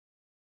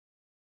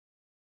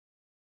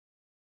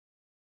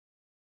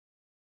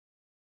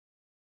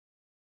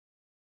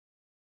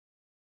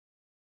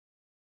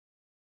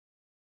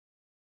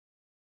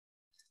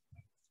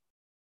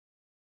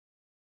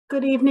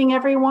Good evening,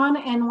 everyone,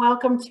 and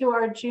welcome to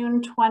our June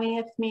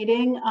 20th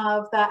meeting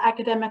of the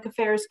Academic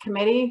Affairs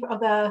Committee of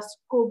the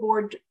School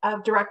Board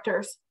of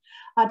Directors.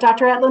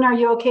 Dr. Etlin, are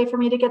you okay for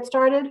me to get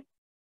started?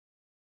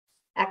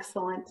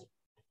 Excellent.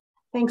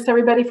 Thanks,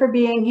 everybody, for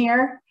being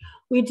here.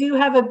 We do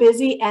have a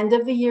busy end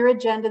of the year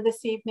agenda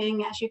this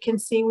evening. As you can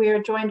see, we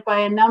are joined by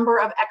a number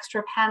of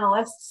extra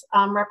panelists,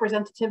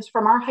 representatives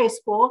from our high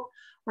school.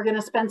 We're going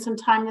to spend some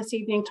time this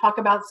evening talk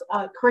about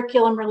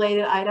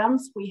curriculum-related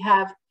items. We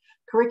have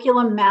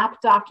curriculum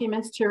map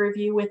documents to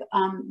review with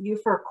you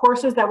for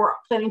courses that we're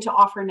planning to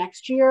offer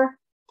next year.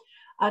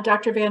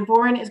 Dr. Van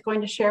Voren is going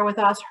to share with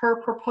us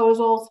her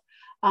proposals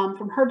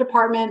from her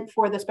department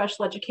for the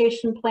special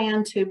education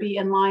plan to be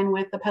in line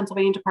with the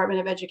Pennsylvania Department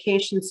of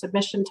Education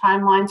submission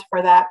timelines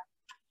for that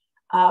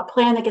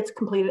plan that gets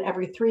completed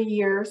every 3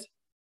 years.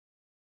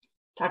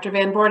 Dr.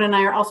 Van Voren and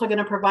I are also going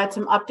to provide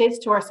some updates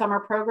to our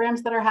summer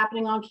programs that are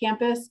happening on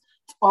campus.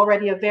 It's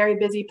already a very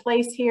busy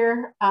place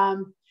here.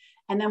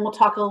 And then we'll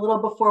talk a little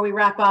before we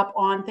wrap up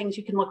on things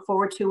you can look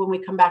forward to when we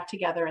come back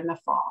together in the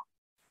fall.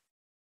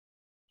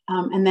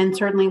 And then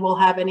certainly we'll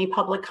have any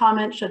public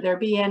comment, should there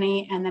be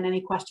any, and then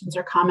any questions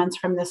or comments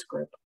from this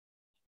group.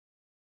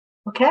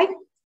 Okay.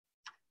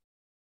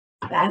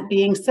 That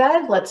being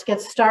said, let's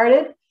get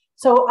started.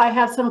 So I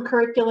have some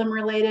curriculum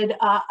related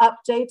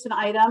updates and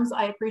items.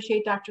 I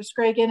appreciate Dr.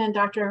 Scragan and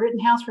Dr.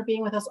 Rittenhouse for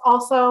being with us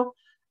also,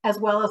 as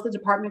well as the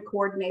department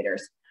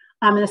coordinators.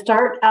 I'm going to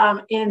start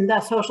in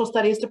the social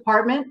studies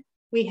department.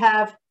 We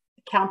have,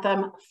 count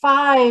them,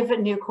 5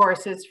 new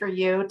courses for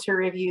you to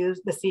review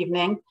this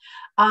evening.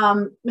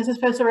 Mrs.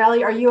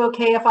 Fossarelli, are you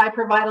okay if I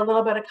provide a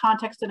little bit of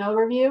context and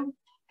overview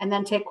and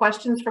then take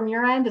questions from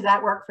your end? Does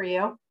that work for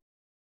you?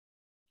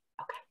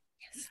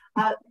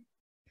 Okay.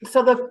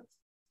 So the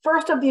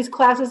first of these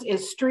classes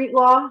is street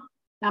law.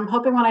 I'm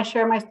hoping when I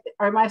share my,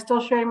 or am I still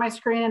sharing my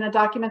screen and a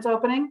document's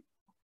opening?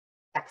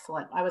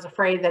 Excellent. I was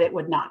afraid that it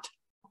would not.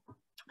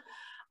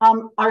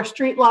 Our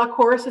street law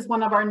course is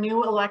one of our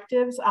new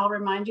electives. I'll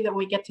remind you that when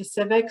we get to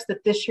civics,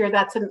 that this year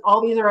all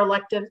these are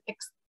electives,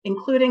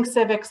 including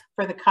civics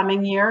for the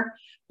coming year.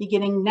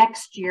 Beginning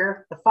next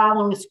year, the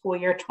following school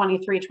year,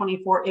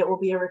 23-24, it will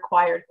be a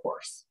required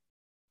course.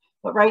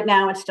 But right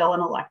now it's still an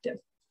elective.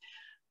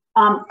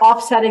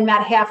 Offsetting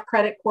that half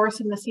credit course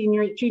in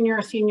the junior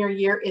or senior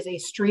year is a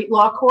street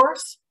law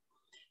course.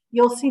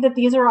 You'll see that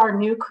these are our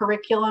new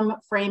curriculum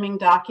framing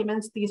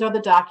documents. These are the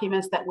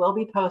documents that will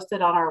be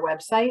posted on our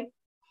website.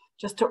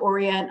 Just to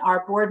orient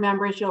our board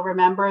members, you'll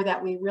remember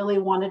that we really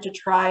wanted to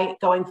try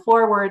going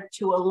forward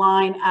to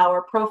align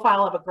our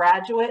profile of a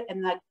graduate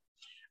and the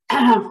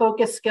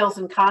focus, skills,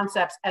 and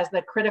concepts as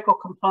the critical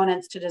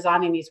components to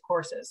designing these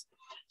courses.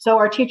 So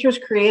our teachers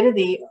created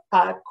the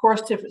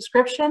course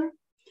description,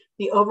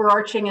 the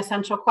overarching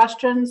essential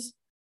questions,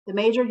 the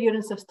major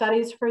units of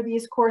studies for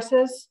these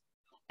courses,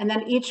 and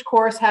then each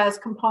course has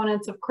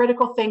components of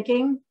critical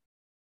thinking,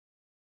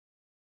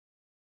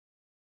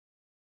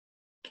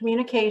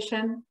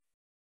 communication,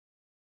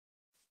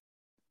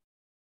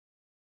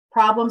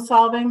 problem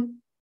solving,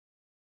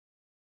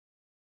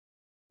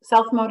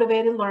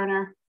 self-motivated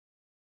learner,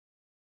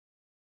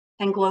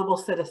 and global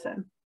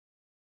citizen.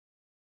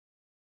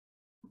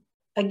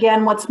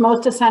 Again, what's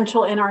most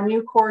essential in our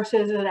new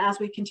courses, and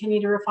as we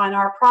continue to refine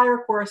our prior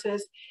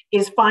courses,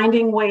 is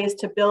finding ways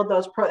to build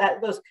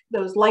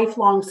those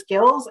lifelong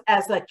skills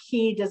as a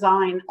key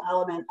design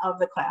element of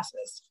the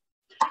classes.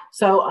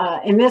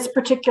 So in this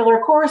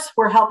particular course,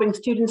 we're helping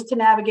students to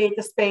navigate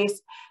the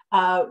space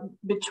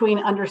between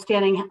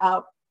understanding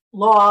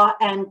law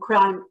and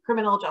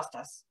criminal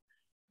justice.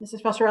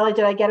 Mrs. Fossarelli,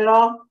 did I get it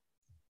all?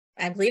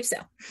 I believe so.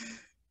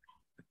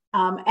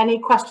 Any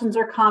questions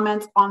or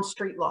comments on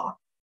street law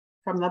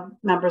from the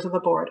members of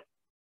the board?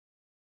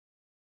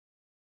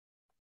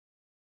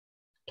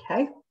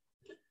 Okay,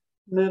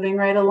 moving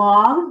right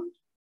along.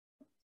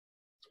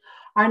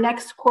 Our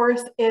next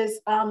course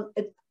is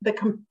the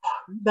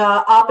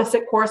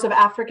opposite course of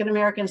African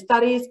American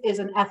Studies is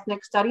an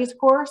ethnic studies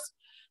course.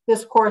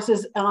 This course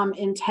is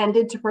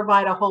intended to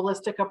provide a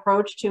holistic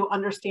approach to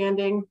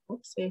understanding,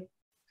 oopsie.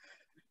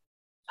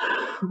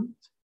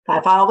 I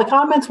thought all the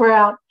comments were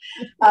out.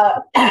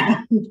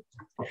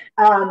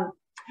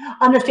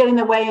 Understanding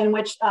the way in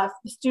which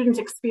students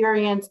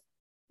experience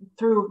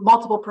through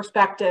multiple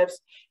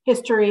perspectives,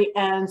 history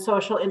and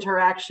social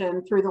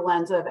interaction through the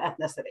lens of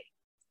ethnicity.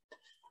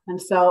 And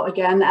so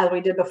again, as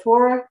we did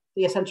before,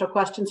 the essential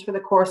questions for the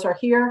course are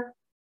here.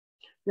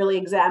 Really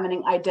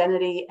examining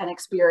identity and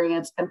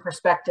experience and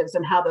perspectives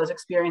and how those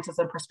experiences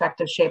and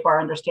perspectives shape our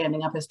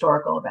understanding of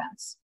historical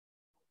events.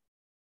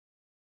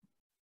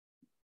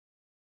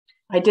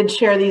 I did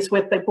share these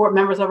with the board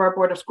members of our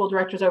board of school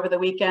directors over the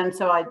weekend,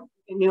 so I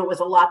knew it was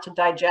a lot to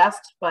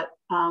digest, but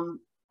I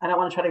don't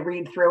want to try to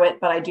read through it,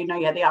 but I do know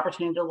you had the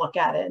opportunity to look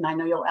at it, and I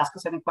know you'll ask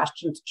us any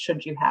questions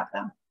should you have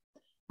them.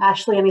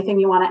 Ashley, anything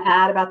you want to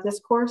add about this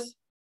course?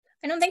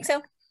 I don't think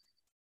so.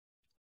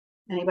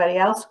 Anybody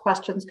else?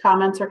 Questions,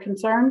 comments, or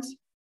concerns?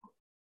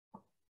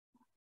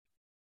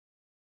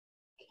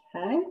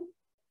 Okay.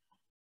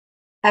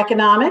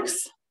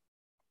 Economics.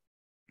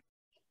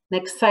 An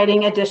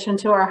exciting addition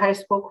to our high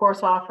school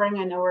course offering.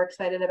 I know we're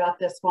excited about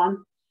this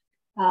one.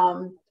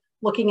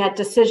 Looking at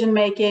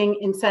decision-making,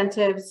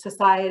 incentives,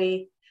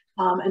 society,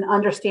 and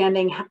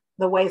understanding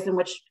the ways in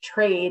which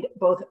trade,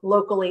 both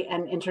locally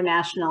and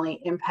internationally,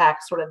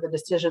 impacts sort of the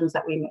decisions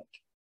that we make.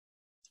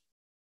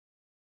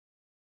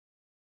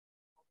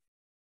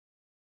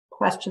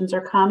 Questions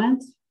or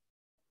comments?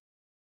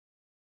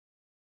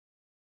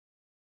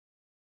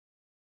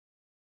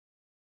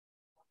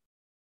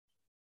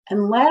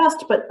 And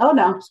last, but oh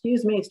no,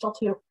 excuse me, still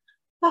two.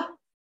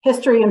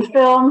 History and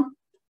film.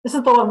 This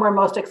is the one we're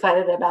most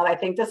excited about. I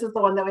think this is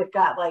the one that we've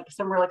got like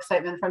some real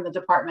excitement from the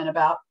department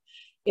about,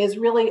 is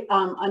really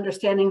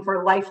understanding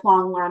for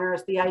lifelong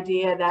learners the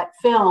idea that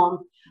film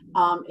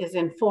is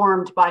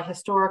informed by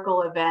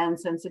historical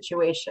events and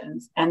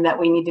situations, and that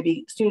we need to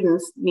be,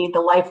 students need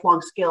the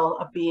lifelong skill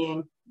of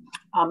being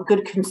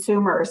good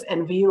consumers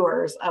and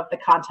viewers of the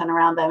content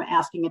around them,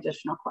 asking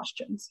additional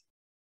questions.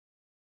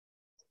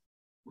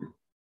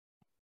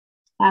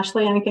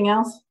 Ashley, anything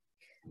else?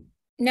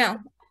 No,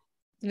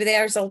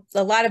 there's a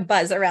lot of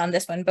buzz around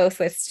this one, both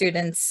with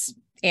students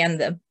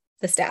and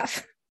the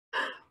staff.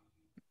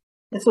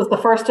 This was the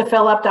first to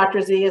fill up,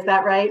 Dr. Z, is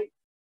that right?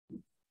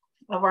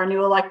 Of our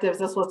new electives,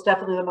 this was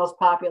definitely the most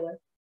popular.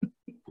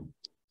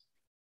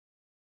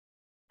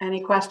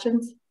 Any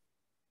questions?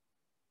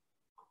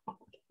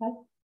 Okay.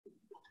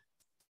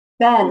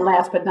 Then,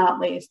 last but not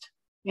least,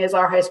 is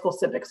our high school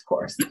civics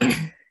course.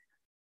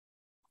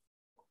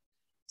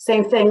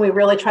 Same thing, we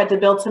really tried to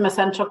build some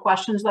essential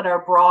questions that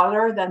are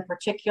broader than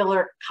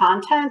particular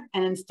content,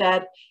 and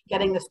instead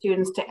getting the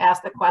students to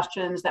ask the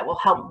questions that will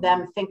help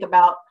them think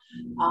about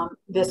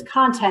this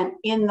content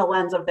in the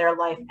lens of their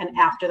life and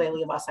after they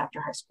leave us after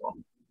high school.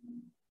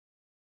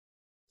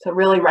 So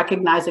really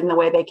recognizing the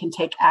way they can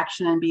take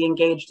action and be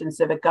engaged in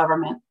civic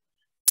government.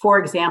 For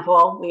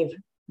example, we've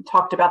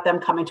talked about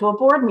them coming to a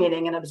board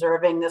meeting and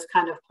observing this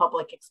kind of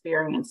public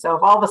experience. So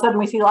if all of a sudden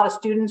we see a lot of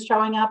students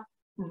showing up,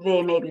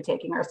 they may be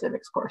taking our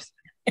civics course.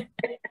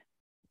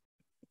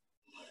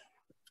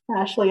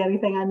 Ashley,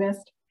 anything I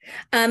missed?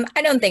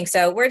 I don't think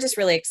so. We're just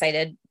really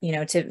excited,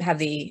 to have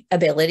the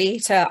ability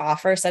to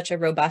offer such a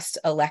robust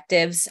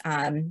electives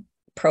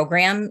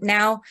program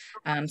now.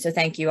 So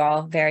thank you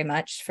all very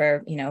much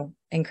for,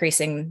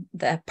 increasing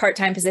the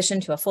part-time position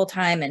to a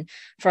full-time, and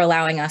for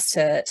allowing us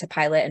to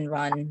pilot and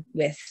run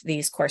with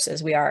these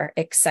courses. We are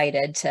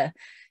excited to,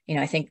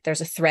 I think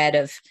there's a thread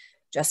of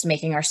just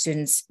making our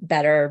students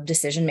better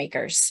decision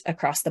makers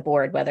across the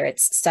board, whether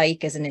it's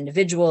psych as an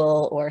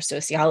individual, or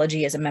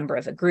sociology as a member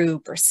of a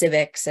group, or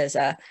civics as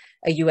a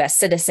US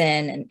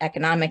citizen, and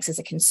economics as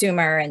a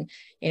consumer, and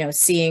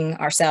seeing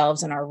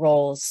ourselves and our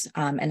roles,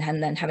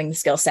 and then having the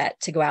skill set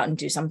to go out and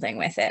do something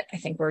with it. I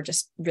think we're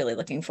just really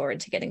looking forward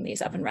to getting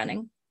these up and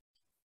running.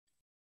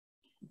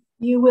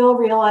 You will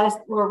realize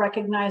or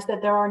recognize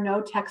that there are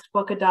no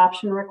textbook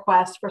adoption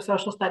requests for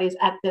social studies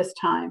at this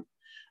time.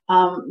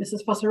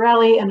 Mrs.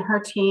 Fossarelli and her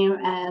team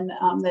and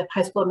the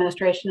high school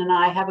administration and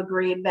I have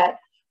agreed that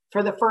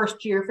for the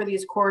first year for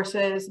these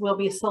courses, we'll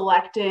be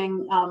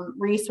selecting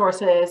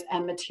resources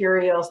and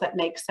materials that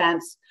make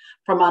sense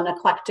from an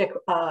eclectic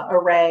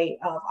array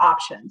of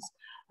options.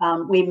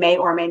 We may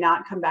or may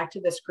not come back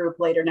to this group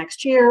later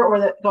next year,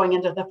 or going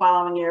into the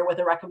following year with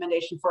a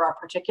recommendation for our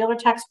particular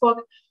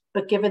textbook.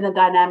 But given the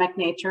dynamic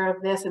nature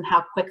of this and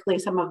how quickly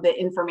some of the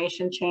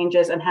information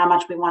changes and how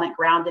much we want it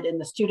grounded in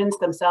the students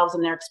themselves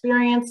and their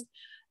experience,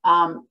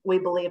 we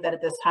believe that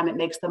at this time it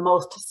makes the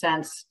most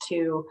sense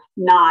to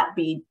not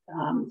be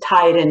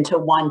tied into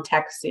one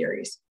text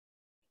series.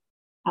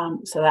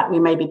 So that we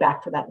may be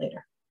back for that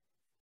later.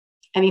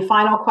 Any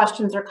final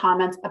questions or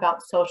comments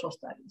about social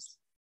studies?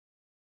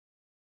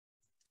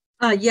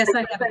 Yes,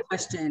 I have a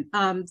question.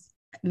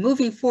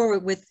 Moving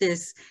forward with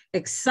this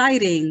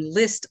exciting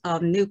list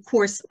of new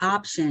course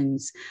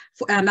options,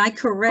 am I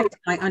correct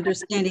in my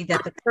understanding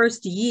that the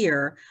first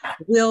year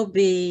will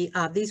be,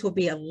 these will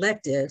be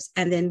electives,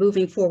 and then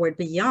moving forward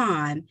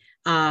beyond,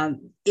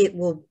 it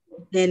will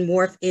then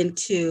morph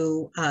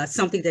into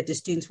something that the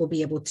students will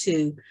be able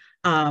to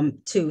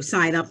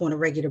sign up on a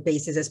regular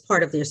basis as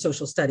part of their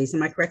social studies.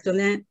 Am I correct on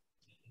that?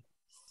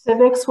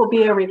 Civics will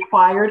be a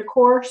required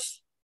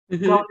course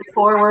going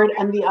forward,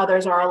 and the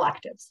others are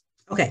electives.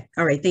 Okay,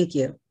 all right, thank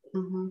you.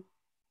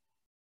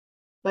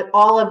 But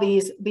all of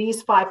these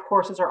 5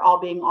 courses are all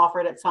being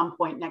offered at some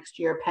point next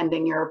year,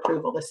 pending your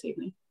approval this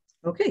evening.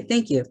 Okay,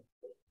 thank you.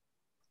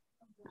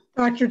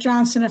 Dr.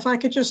 Johnson, if I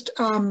could just,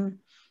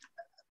 Dr.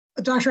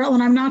 Etlin,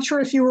 I'm not sure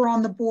if you were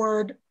on the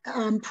board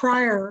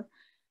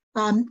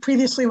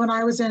previously when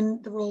I was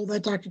in the role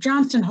that Dr.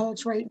 Johnston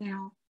holds right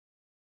now,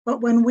 but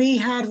when we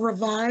had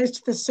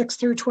revised the 6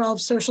 through 12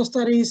 social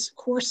studies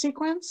course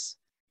sequence,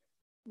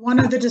 one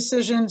of the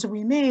decisions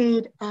we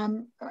made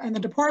and the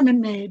department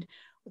made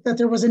that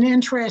there was an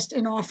interest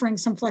in offering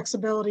some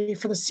flexibility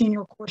for the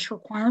senior course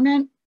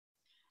requirement.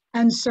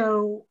 And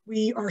so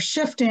we are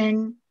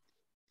shifting,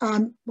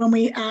 when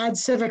we add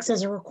civics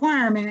as a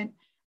requirement,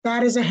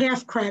 that is a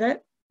half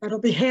credit. That'll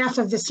be half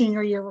of the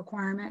senior year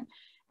requirement.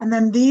 And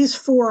then these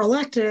 4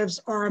 electives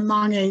are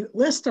among a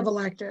list of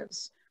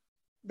electives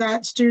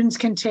that students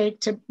can take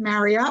to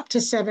marry up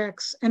to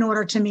civics in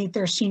order to meet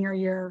their senior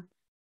year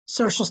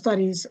social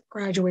studies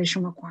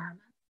graduation requirement.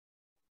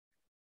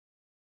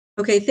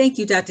 Okay, thank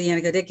you, Dr.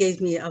 Yannick. That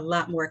gave me a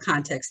lot more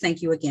context.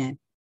 Thank you again.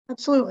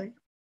 Absolutely.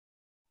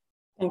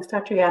 Thanks,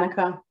 Dr.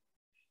 Yannicka.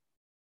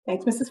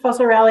 Thanks, Mrs.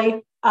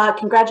 Fossarelli.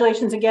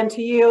 Congratulations again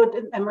to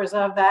you. Members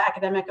of the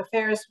Academic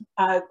Affairs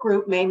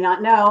group may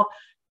not know,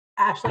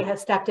 Ashley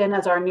has stepped in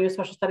as our new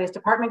Social Studies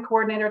Department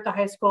Coordinator at the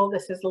high school.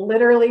 This is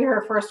literally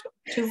her first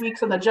 2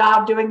 weeks on the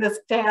job doing this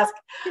task.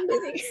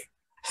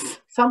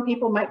 Some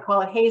people might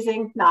call it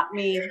hazing, not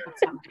me, but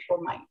some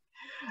people might.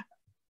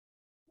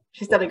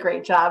 She's done a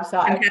great job. So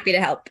I'm happy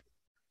to help.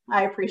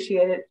 I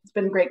appreciate it. It's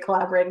been great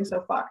collaborating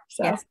so far.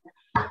 So yes.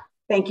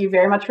 Thank you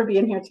very much for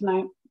being here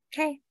tonight.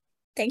 Okay,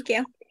 thank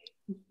you.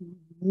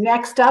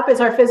 Next up is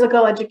our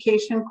physical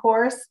education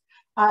course.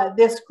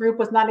 This group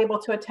was not able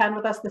to attend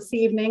with us this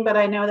evening, but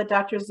I know that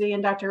Dr. Z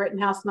and Dr.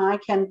 Rittenhouse and I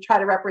can try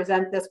to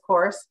represent this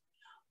course.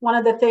 One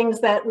of the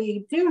things that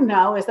we do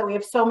know is that we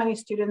have so many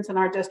students in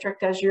our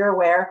district, as you're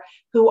aware,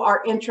 who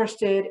are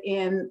interested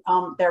in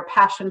their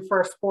passion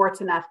for sports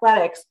and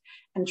athletics,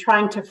 and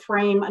trying to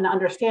frame an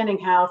understanding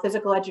how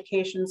physical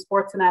education,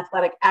 sports and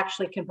athletic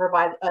actually can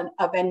provide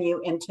a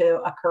venue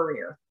into a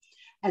career.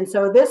 And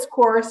so this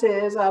course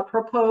is a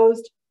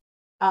proposed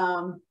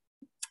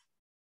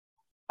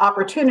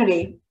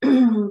opportunity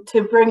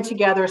to bring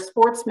together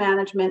sports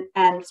management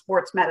and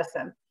sports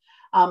medicine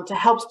to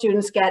help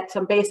students get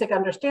some basic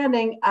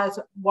understanding as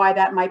why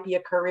that might be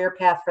a career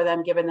path for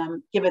them,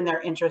 given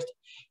their interest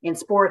in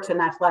sports and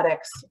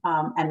athletics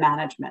and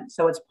management.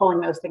 So it's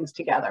pulling those things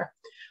together.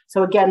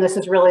 So again, this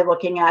is really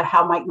looking at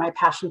how might my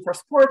passion for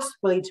sports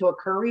lead to a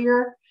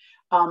career.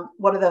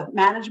 What are the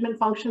management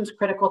functions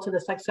critical to the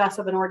success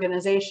of an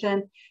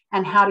organization,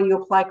 and how do you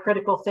apply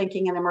critical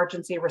thinking and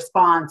emergency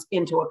response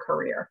into a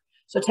career?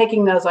 So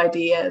taking those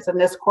ideas, and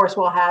this course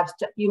will have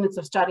units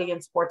of study in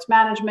sports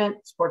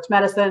management, sports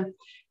medicine,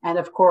 and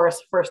of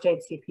course, first aid,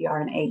 CPR,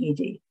 and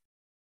AED.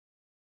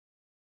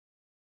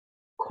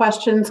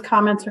 Questions,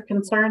 comments, or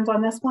concerns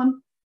on this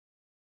one?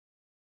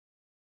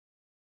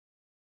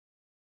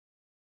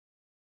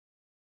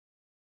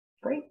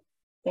 Great,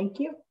 thank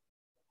you.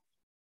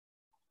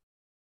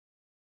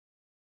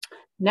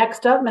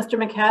 Next up, Mr.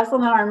 McCaslin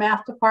in our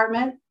math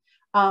department.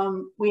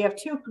 We have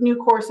 2 new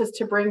courses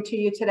to bring to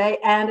you today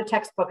and a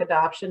textbook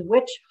adoption,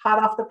 which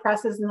hot off the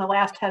presses in the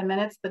last 10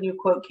 minutes, the new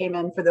quote came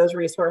in for those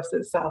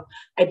resources. So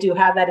I do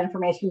have that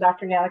information,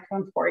 Dr.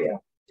 Yannicka, for you.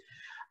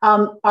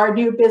 Our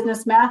new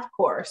business math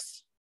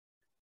course.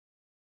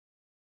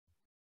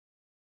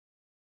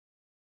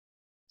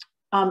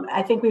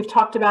 I think we've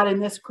talked about in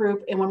this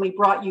group, and when we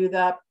brought you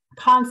the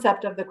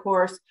concept of the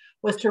course,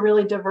 was to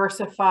really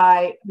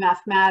diversify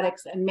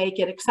mathematics and make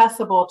it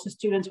accessible to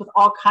students with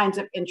all kinds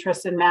of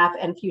interests in math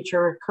and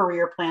future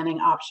career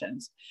planning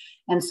options.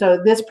 And so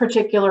this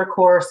particular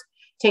course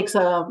takes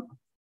a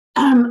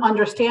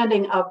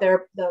understanding of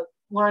the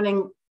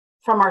learning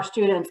from our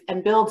students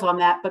and builds on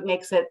that, but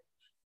makes it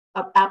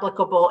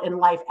applicable in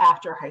life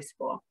after high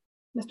school.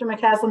 Mr.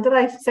 McCaslin, did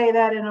I say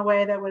that in a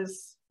way that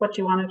was what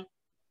you wanted?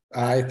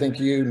 I think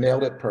you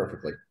nailed it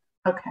perfectly.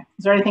 Okay.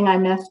 Is there anything I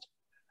missed?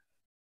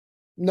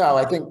 No,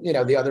 I think,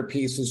 the other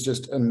piece is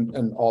just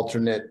an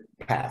alternate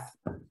path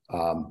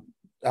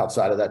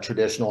outside of that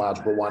traditional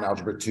Algebra 1,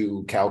 Algebra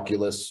 2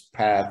 calculus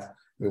path.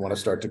 We want to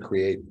start to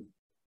create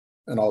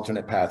an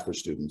alternate path for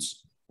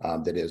students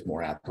that is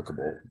more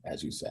applicable,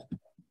 as you said.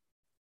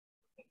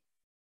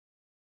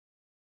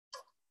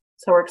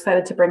 So we're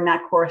excited to bring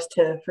that course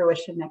to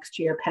fruition next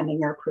year, pending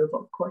your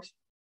approval, of course.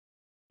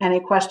 Any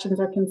questions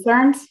or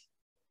concerns?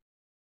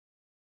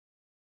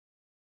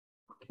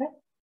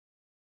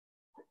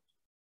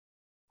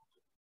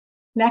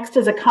 Next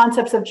is a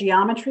Concepts of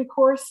Geometry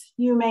course.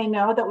 You may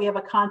know that we have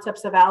a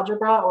Concepts of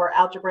Algebra or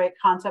Algebraic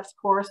Concepts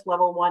course,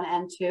 level 1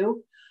 and 2,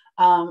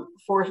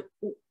 for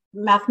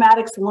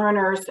mathematics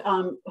learners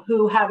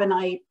who have an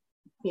IEP.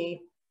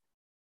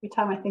 Every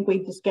time I think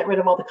we just get rid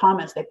of all the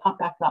comments, they pop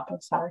back up,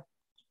 I'm sorry.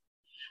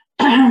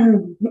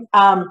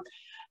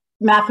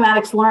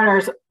 Mathematics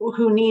learners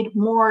who need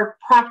more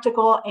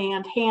practical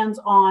and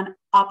hands-on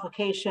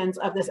applications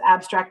of this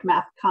abstract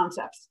math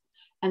concepts.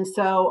 And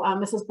so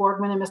Mrs.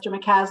 Borgman and Mr.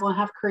 McCaslin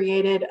have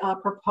created a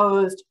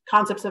proposed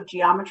Concepts of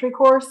Geometry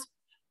course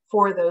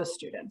for those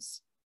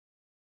students.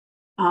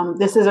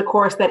 This is a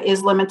course that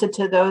is limited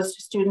to those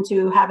students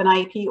who have an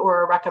IEP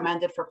or are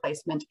recommended for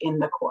placement in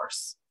the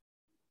course.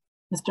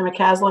 Mr.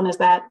 McCaslin, is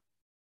that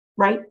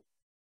right?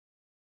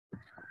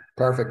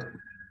 Perfect.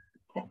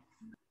 Okay.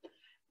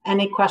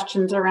 Any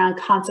questions around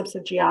Concepts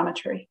of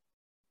Geometry?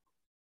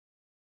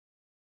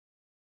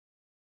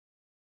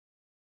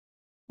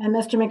 And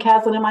Mr.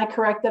 McCaslin, am I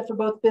correct that for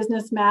both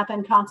business math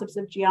and Concepts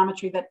of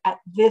Geometry that at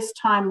this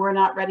time we're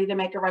not ready to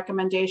make a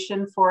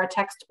recommendation for a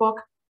textbook?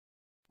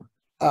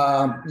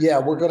 Yeah,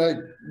 we're going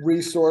to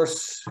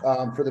resource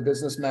for the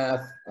business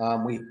math.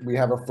 We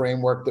have a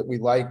framework that we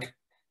like,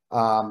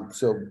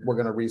 so we're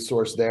going to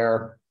resource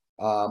there.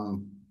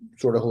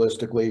 sort of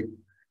holistically.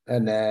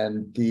 And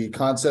then the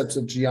concepts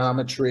of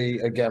geometry,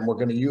 again, we're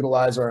going to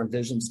utilize our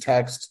Envisions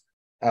text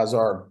as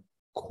our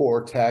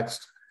core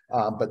text,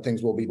 but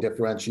things will be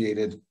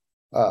differentiated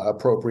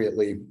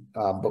appropriately.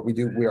 But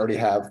we already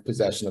have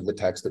possession of the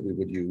text that we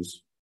would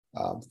use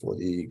for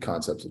the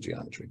concepts of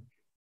geometry.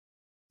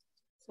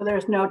 So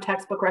there's no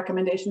textbook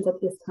recommendations at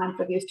this time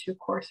for these two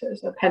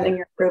courses, pending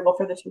your approval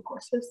for the two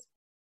courses.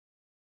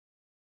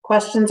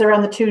 Questions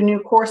around the two new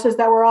courses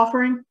that we're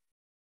offering?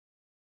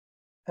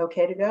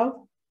 Okay to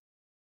go.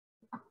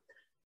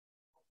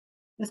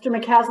 Mr.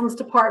 McCaslin's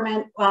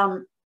department,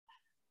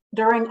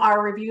 during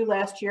our review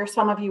last year,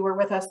 some of you were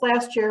with us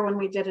last year when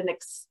we did an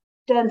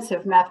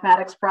extensive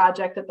mathematics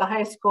project at the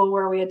high school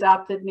where we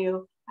adopted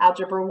new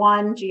Algebra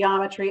 1,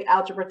 Geometry,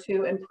 Algebra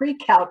 2, and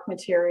pre-calc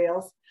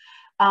materials.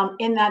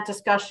 In that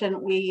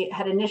discussion, we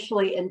had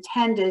initially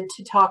intended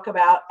to talk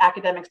about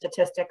academic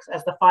statistics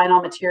as the final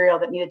material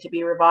that needed to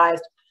be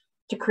revised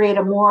to create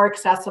a more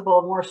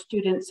accessible, more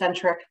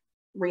student-centric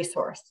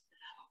resource.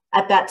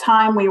 At that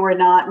time, we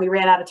ran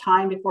out of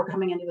time before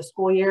coming into the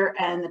school year,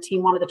 and the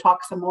team wanted to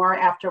talk some more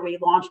after we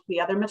launched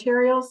the other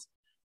materials.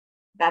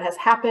 That has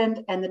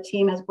happened, and the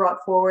team has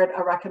brought forward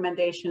a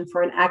recommendation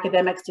for an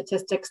academic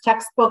statistics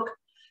textbook,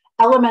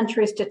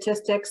 elementary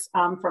statistics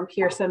from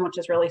Pearson, which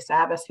is really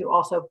Savas, who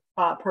also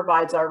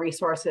provides our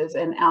resources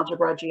in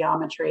algebra,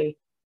 geometry,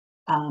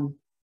 and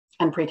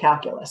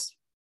pre-calculus.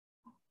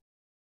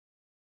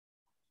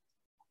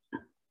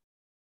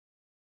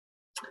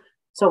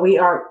 So we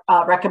are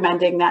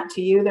recommending that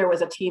to you. There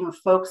was a team of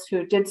folks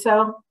who did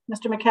so.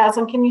 Mr.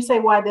 McCaslin, can you say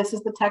why this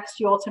is the text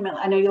you ultimately,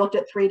 I know you looked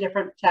at 3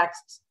 different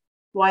texts,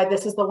 why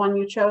this is the one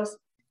you chose?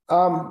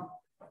 The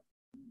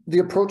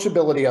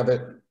approachability of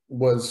it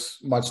was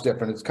much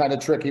different. It's kind of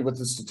tricky with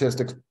the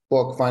statistics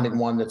book, finding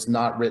one that's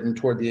not written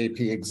toward the AP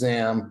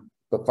exam,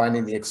 but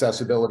finding the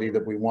accessibility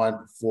that we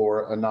want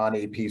for a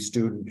non-AP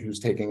student who's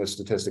taking a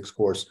statistics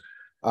course.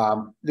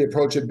 The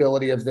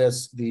approachability of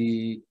this,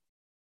 the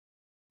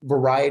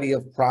variety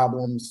of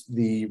problems,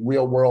 the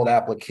real world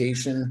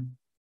application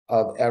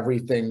of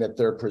everything that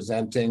they're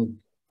presenting.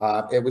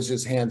 It was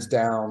just hands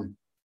down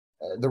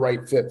the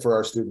right fit for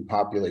our student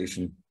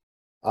population.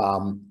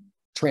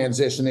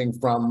 Transitioning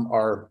from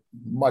our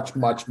much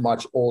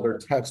older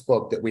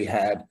textbook that we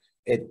had,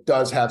 it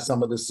does have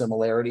some of the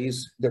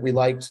similarities that we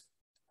liked.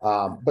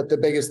 But the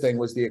biggest thing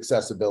was the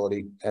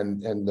accessibility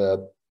and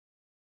the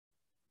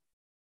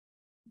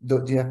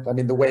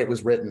way it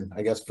was written,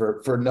 I guess,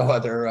 for no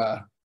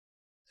other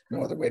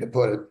way to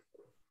put it.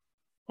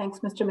 Thanks,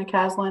 Mr.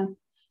 McCaslin.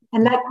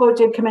 And that quote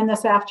did come in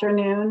this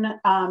afternoon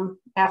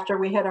after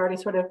we had already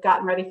sort of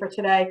gotten ready for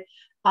today.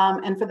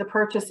 And for the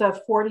purchase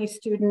of 40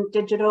 student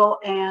digital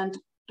and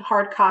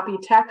hard copy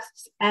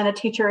texts and a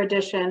teacher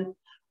edition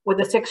with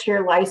a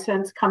 6-year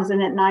license comes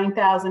in at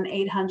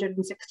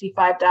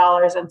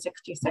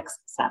 $9,865.66.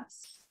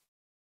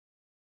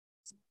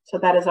 So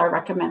that is our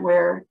recommend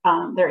where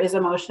there is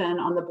a motion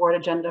on the board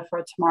agenda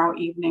for tomorrow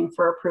evening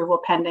for approval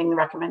pending the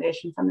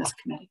recommendation from this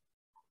committee.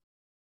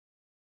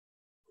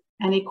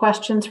 Any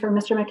questions for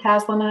Mr.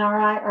 McCaslin and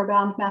RI or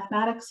bound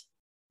mathematics?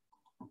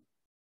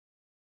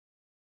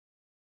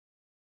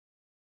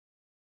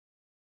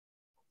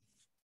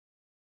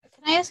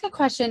 Can I ask a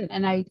question?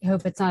 And I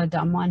hope it's not a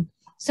dumb one.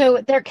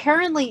 So there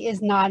currently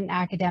is not an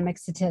academic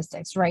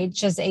statistics, right?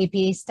 Just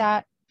AP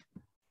stat?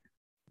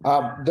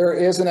 There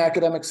is an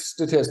academic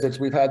statistics.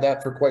 We've had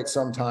that for quite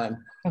some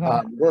time.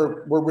 Okay.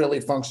 We're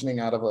really functioning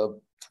out of a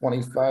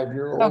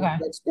 25-year-old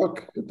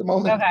textbook at the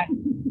moment.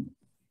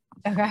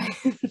 Okay.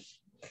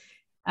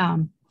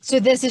 So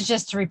this is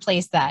just to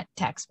replace that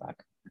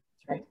textbook.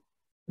 Right.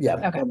 Yeah.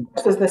 Okay.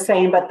 This is the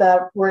same, but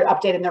we're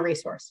updating the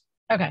resource.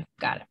 Okay,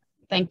 got it.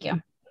 Thank you.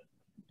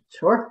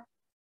 Sure.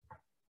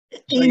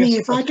 Amy,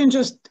 if I can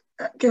just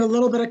give a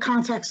little bit of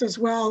context as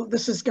well,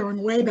 this is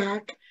going way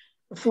back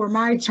before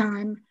my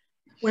time.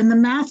 When the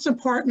math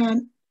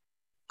department,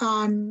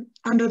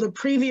 under the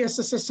previous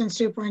assistant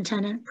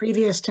superintendent,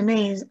 previous to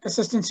me,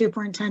 assistant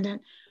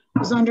superintendent,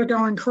 was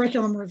undergoing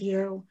curriculum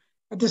review,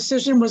 a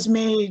decision was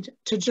made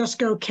to just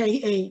go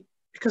K-8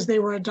 because they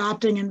were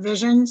adopting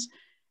Envisions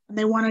and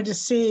they wanted to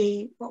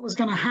see what was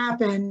going to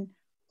happen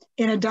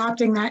in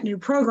adopting that new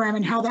program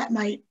and how that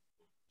might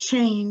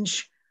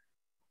change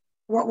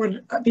what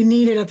would be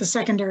needed at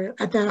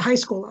the high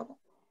school level.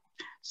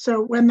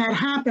 So when that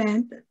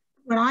happened,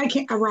 when I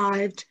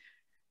arrived,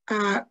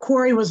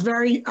 Corey was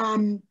very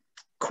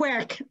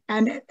quick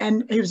and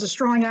he was a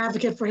strong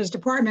advocate for his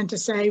department to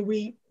say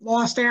we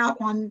lost out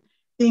on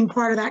being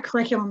part of that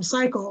curriculum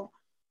cycle.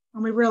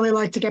 And we really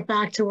like to get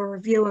back to a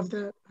review of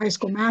the high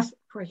school math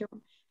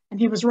curriculum. And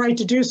he was right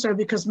to do so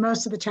because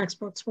most of the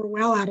textbooks were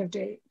well out of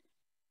date.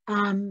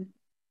 And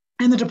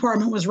the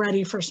department was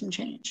ready for some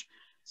change.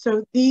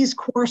 So these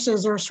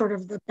courses are sort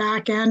of the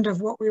back end of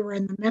what we were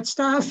in the midst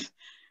of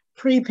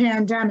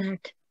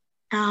pre-pandemic.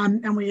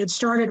 And we had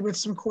started with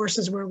some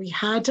courses where we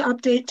had to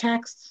update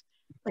texts,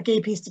 like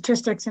AP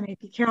Statistics and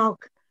AP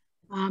Calc.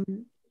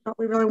 But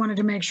we really wanted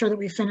to make sure that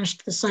we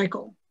finished the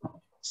cycle.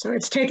 So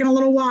it's taken a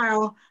little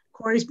while.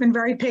 Corey's been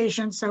very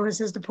patient, so has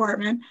his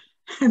department,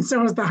 and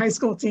so has the high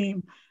school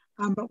team.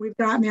 But we've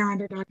gotten there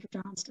under Dr.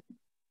 Johnston.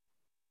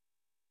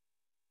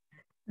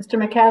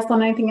 Mr.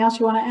 McCaslin, anything else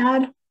you want to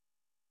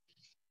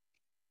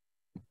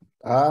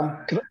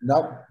add?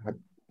 No,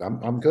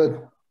 I'm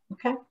good.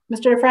 Okay.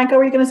 Mr. DeFranco,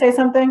 were you going to say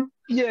something?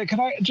 Yeah, can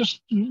I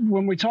just,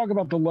 when we talk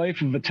about the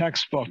life of a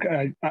textbook,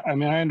 I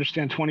mean, I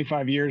understand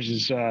 25 years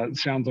is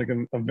sounds like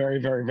a very,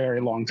 very,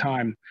 very long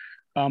time.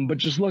 But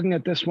just looking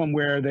at this one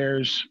where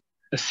there's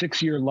a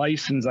 6-year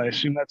license, I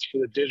assume that's for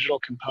the digital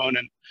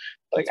component.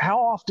 Like, how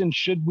often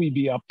should we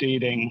be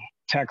updating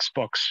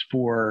textbooks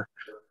for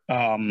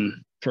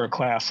a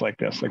class like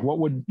this? Like, what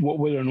would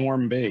a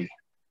norm be?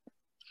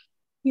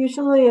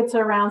 Usually it's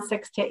around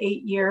 6 to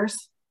 8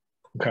 years.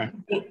 Okay.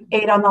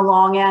 8 on the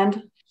long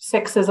end.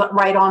 6 is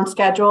right on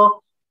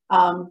schedule.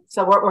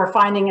 So what we're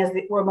finding is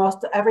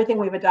that everything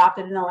we've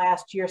adopted in the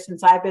last year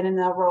since I've been in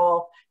the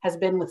role has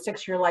been with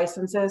 6-year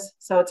licenses.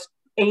 So it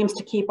aims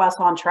to keep us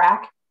on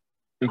track.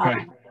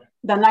 Okay.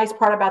 The nice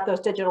part about those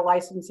digital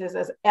licenses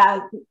is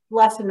as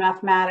less in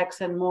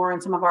mathematics and more in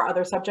some of our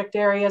other subject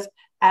areas,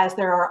 as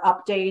there are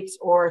updates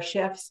or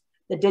shifts,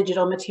 the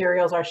digital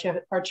materials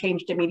are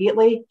changed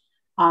immediately.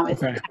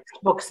 It's okay. the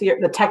textbooks,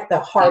 the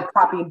hard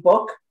copy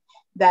book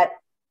that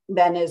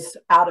then is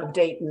out of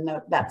date in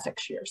that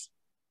 6 years.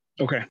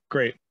 Okay,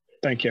 great.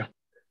 Thank you.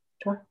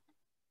 Sure.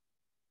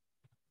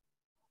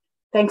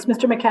 Thanks,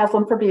 Mr.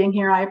 McCaslin, for being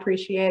here. I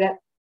appreciate it.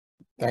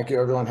 Thank you,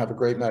 everyone. Have a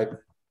great night.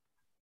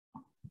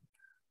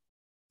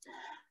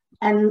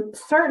 And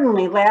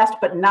certainly last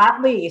but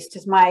not least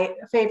is my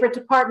favorite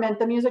department,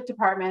 the music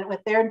department, with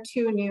their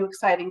 2 new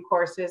exciting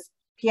courses,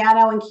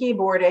 piano and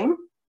keyboarding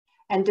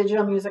and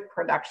digital music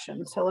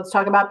production. So let's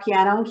talk about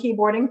piano and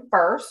keyboarding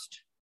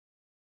first.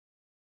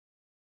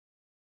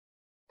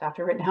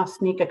 Dr. Rittenhouse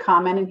sneak a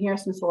comment in here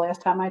since the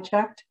last time I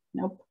checked?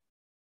 Nope.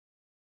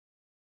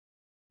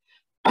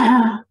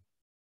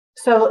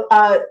 So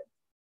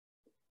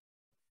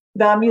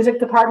the music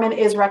department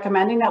is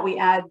recommending that we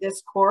add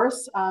this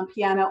course,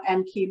 piano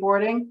and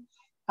keyboarding.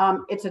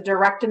 It's a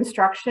direct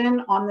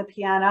instruction on the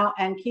piano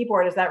and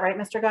keyboard. Is that right,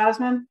 Mr.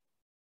 Gottesman?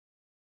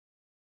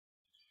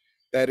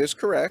 That is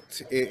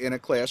correct, in a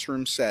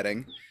classroom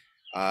setting,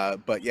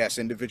 but yes,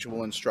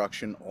 individual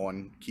instruction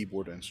on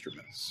keyboard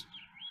instruments.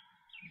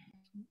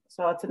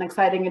 So it's an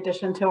exciting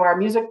addition to our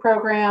music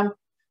program.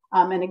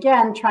 And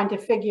again, trying to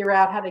figure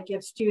out how to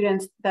give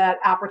students that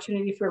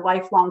opportunity for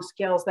lifelong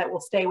skills that will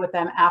stay with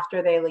them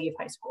after they leave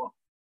high school.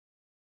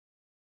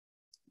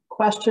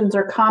 Questions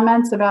or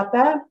comments about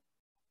that?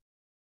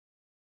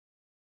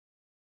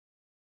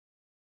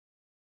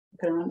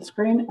 Put it on the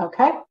screen,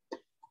 okay.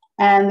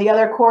 And the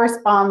other course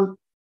on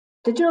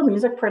digital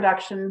music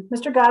production.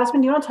 Mr.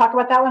 Gottesman, do you want to talk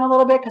about that one a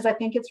little bit? Because I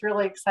think it's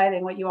really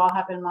exciting what you all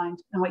have in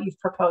mind and what you've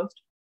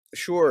proposed.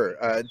 Sure.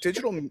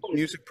 Digital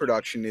music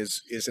production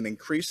is an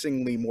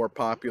increasingly more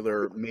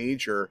popular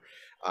major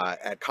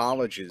at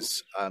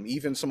colleges.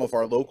 Even some of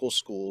our local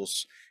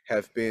schools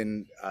have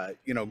been,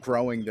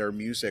 growing their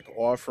music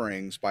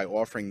offerings by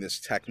offering this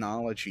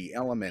technology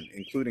element,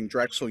 including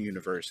Drexel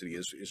University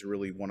is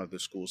really one of the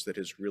schools that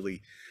has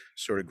really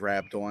sort of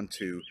grabbed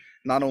onto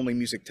not only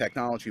music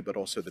technology, but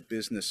also the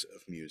business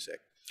of music.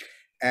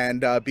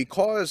 And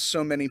because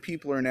so many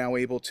people are now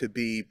able to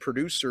be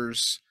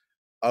producers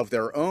of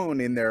their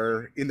own in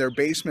their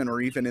basement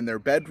or even in their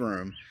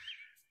bedroom,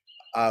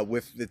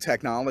 with the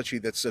technology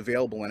that's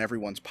available in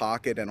everyone's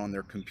pocket and on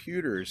their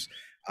computers,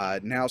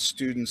 now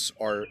students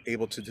are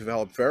able to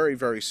develop very,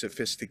 very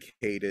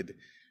sophisticated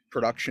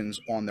productions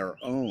on their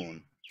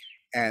own.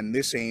 And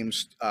this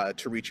aims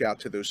to reach out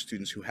to those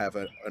students who have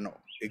an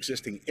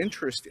existing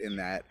interest in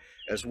that,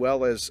 as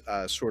well as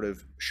sort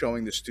of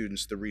showing the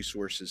students the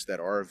resources that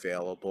are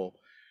available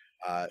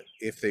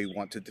if they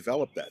want to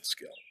develop that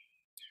skill.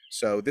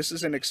 So this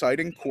is an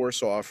exciting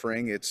course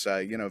offering. It's,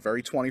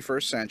 very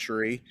 21st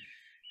century.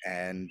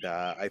 And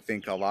I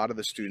think a lot of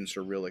the students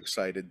are real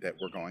excited that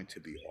we're going to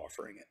be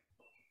offering it.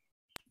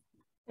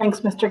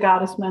 Thanks, Mr.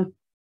 Gottesman.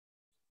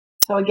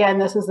 So again,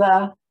 this is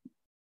the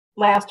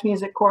last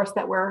music course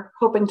that we're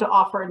hoping to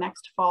offer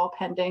next fall,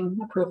 pending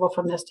approval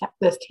from this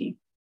team.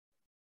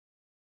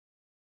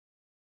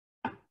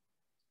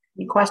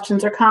 Any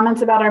questions or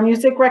comments about our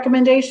music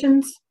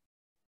recommendations?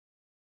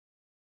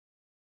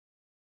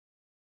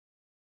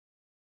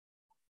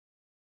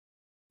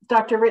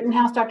 Dr.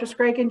 Rittenhouse, Dr.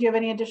 Scraken, do you have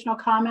any additional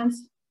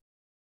comments?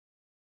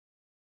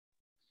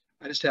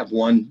 I just have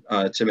one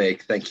to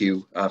make. Thank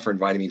you for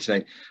inviting me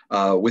tonight.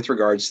 With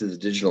regards to the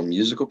digital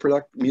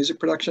music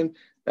production,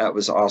 that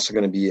was also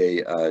going to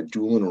be a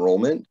dual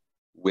enrollment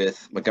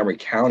with Montgomery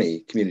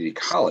County Community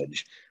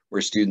College,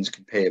 where students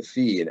can pay a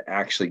fee and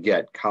actually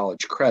get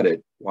college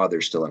credit while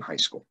they're still in high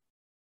school.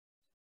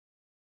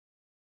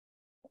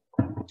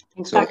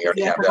 Thanks, so we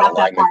already have that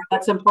alignment.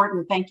 That's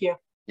important. Thank you.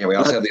 Yeah, we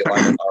also have the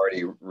alignment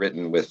already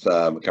written with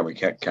Montgomery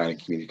County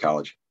Community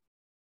College.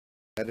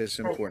 That is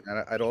important.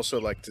 And I'd also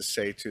like to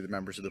say to the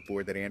members of the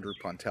board that Andrew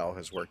Pontel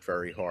has worked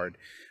very hard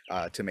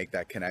to make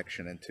that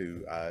connection and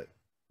to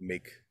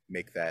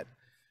make that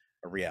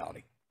a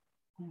reality.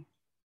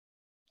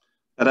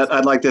 And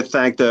I'd like to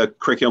thank the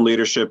curriculum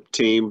leadership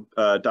team,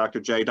 Dr.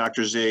 J,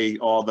 Dr. Z,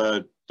 all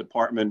the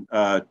department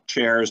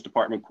chairs,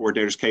 department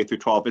coordinators, K through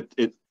 12.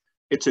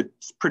 It's a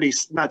pretty,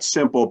 not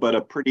simple, but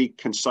a pretty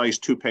concise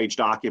 2-page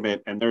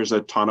document. And there's a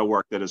ton of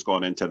work that has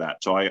gone into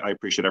that. So I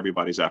appreciate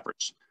everybody's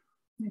efforts.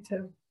 Me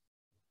too.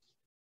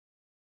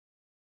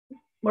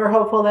 We're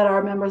hopeful that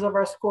our members of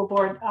our school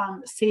board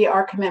see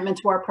our commitment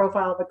to our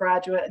profile of a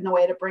graduate and the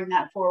way to bring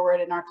that forward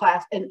in our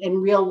class,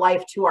 in real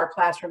life, to our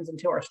classrooms and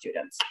to our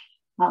students.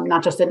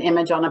 Not just an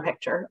image on a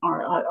picture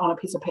or on a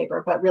piece of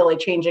paper, but really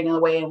changing the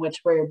way in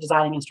which we're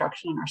designing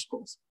instruction in our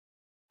schools.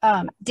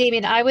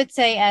 Damien, I would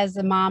say as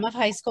a mom of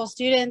high school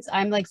students,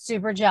 I'm like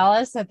super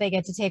jealous that they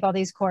get to take all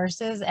these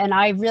courses. And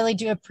I really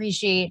do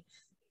appreciate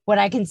what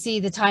I can see,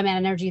 the time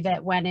and energy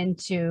that went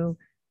into,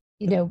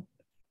 you know,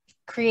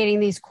 creating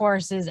these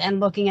courses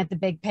and looking at the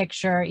big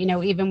picture, you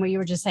know, even what you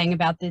were just saying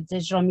about the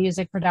digital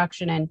music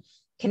production and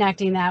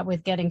connecting that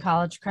with getting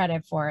college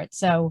credit for it.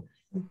 So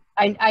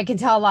I can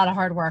tell a lot of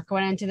hard work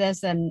went into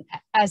this. And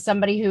as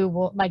somebody who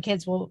will, my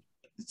kids will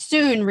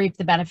soon reap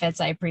the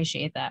benefits, I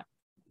appreciate that.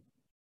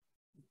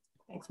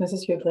 Thanks,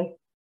 Mrs. Hughley.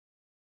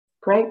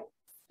 Great.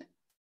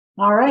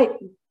 All right.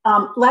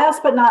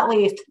 Last but not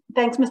least,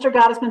 thanks, Mr.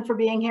 Gottesman, for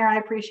being here. I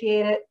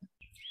appreciate it.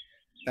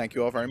 Thank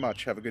you all very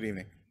much. Have a good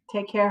evening.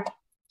 Take care.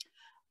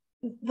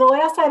 The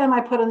last item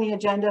I put on the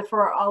agenda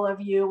for all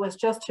of you was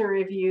just to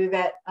review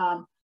that,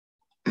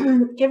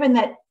 given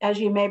that, as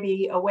you may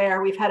be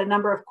aware, we've had a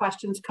number of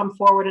questions come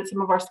forward at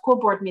some of our school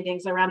board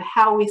meetings around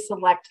how we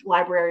select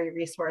library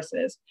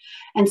resources.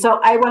 And so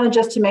I wanted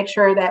just to make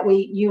sure that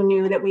you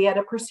knew that we had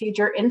a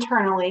procedure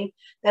internally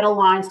that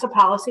aligns to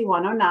policy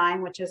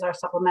 109, which is our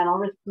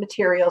supplemental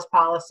materials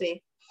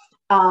policy,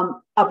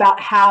 about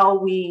how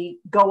we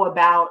go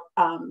about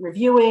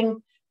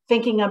reviewing,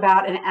 thinking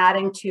about, and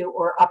adding to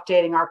or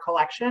updating our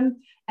collection.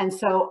 And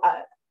so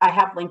I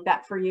have linked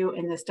that for you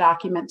in this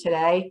document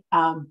today.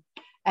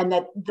 And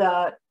that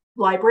the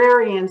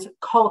librarians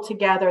cull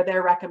together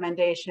their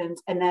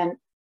recommendations, and then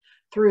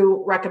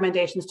through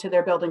recommendations to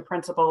their building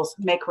principals,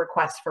 make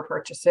requests for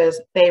purchases.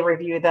 They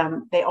review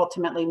them. They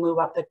ultimately move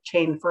up the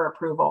chain for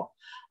approval.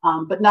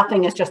 But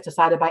nothing is just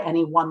decided by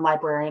any one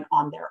librarian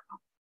on their own.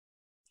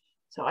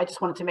 So I just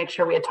wanted to make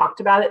sure we had talked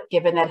about it,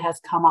 given that it has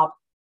come up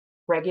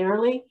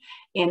regularly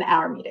in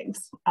our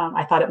meetings.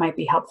 I thought it might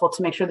be helpful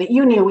to make sure that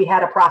you knew we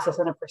had a process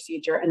and a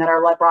procedure, and that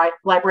our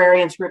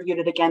librarians reviewed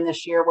it again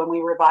this year when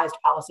we revised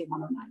policy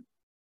 109,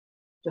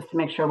 just to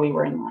make sure we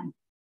were in line.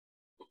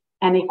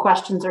 Any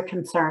questions or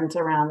concerns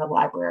around the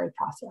library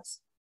process?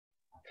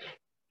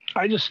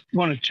 I just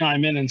want to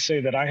chime in and say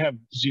that I have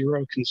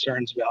zero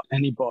concerns about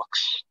any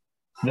books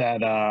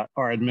that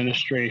our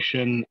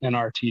administration and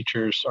our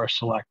teachers are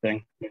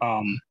selecting.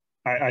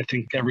 I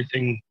think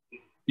everything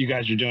you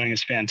guys are doing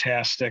is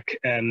fantastic.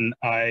 And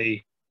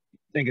I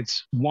think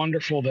it's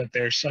wonderful that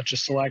there's such a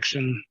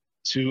selection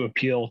to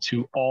appeal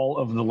to all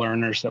of the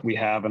learners that we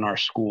have in our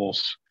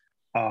schools.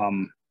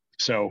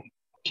 So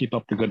keep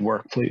up the good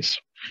work, please.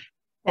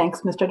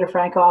 Thanks, Mr.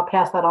 DeFranco. I'll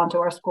pass that on to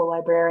our school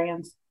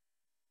librarians.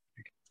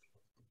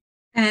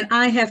 And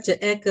I have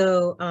to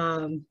echo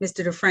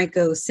Mr.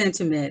 DeFranco's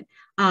sentiment.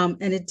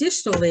 And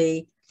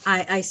additionally,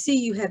 I see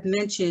you have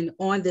mentioned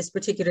on this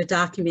particular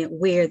document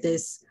where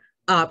this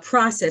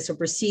process or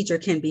procedure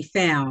can be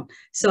found.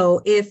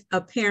 So if a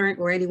parent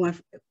or anyone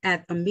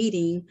at a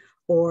meeting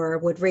or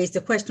would raise the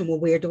question, well,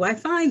 where do I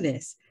find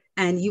this?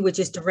 And you would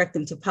just direct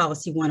them to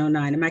policy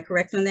 109. Am I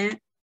correct on that?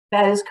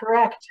 That is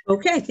correct.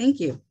 Okay,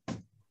 thank you.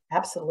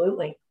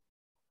 Absolutely.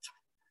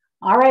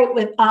 All right,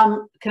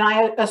 can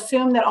I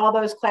assume that all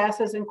those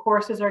classes and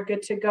courses are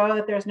good to go,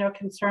 that there's no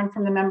concern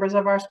from the members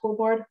of our school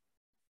board?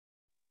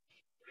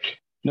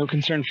 No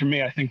concern for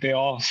me. I think they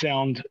all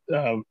sound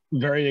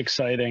very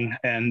exciting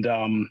and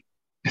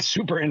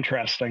super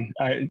interesting.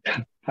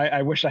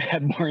 I wish I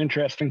had more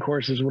interesting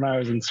courses when I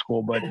was in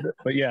school, but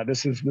yeah,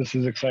 this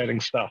is exciting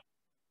stuff.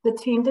 The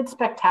team did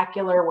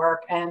spectacular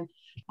work, and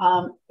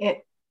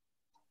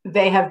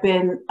they have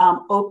been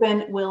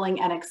open,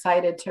 willing, and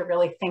excited to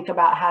really think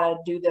about how to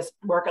do this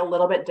work a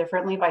little bit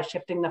differently by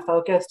shifting the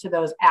focus to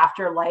those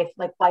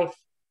life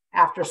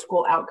after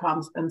school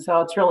outcomes. And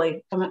so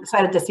I'm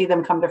excited to see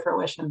them come to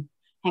fruition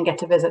and get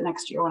to visit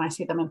next year when I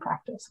see them in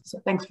practice. So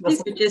thanks for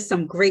this. These are just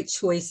some great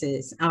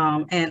choices.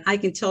 And I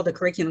can tell the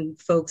curriculum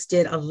folks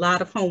did a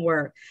lot of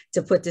homework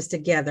to put this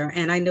together.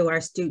 And I know our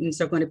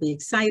students are going to be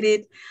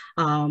excited,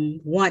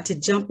 want to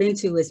jump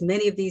into as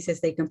many of these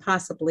as they can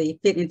possibly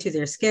fit into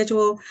their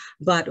schedule,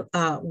 but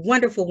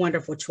wonderful,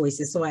 wonderful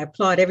choices. So I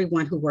applaud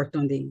everyone who worked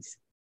on these.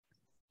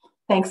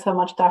 Thanks so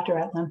much, Dr.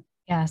 Etlin.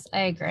 Yes,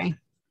 I agree.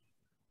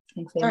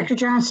 Thanks, Dr.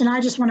 Johnston,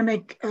 I just want to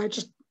make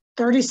just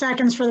 30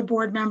 seconds for the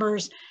board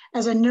members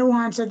as a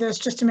nuance of this,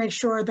 just to make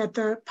sure that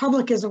the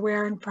public is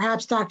aware, and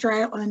perhaps Dr.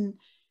 Etlin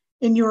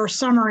in your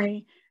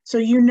summary. So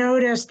you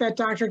noticed that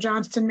Dr.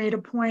 Johnston made a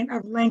point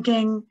of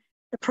linking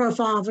the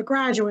profile of the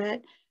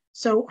graduate.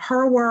 So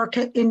her work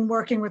in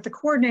working with the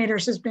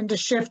coordinators has been to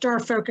shift our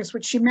focus,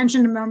 which she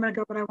mentioned a moment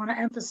ago, but I want to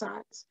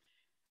emphasize,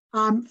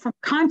 from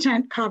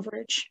content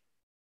coverage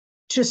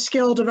to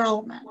skill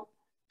development.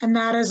 And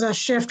that is a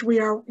shift we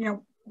are,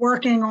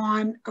 working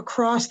on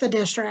across the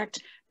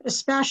district,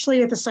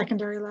 especially at the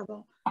secondary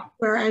level,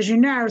 where, as you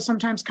know,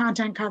 sometimes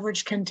content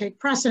coverage can take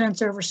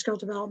precedence over skill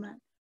development.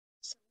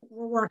 So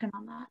we're working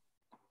on that.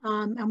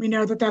 And we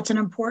know that that's an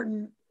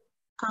important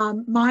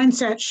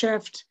mindset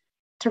shift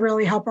to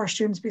really help our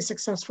students be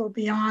successful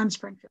beyond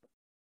Springfield.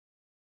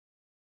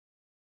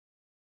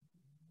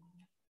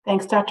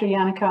 Thanks, Dr.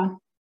 Yannicone.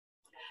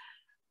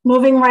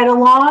 Moving right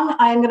along,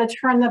 I'm going to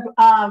turn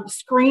the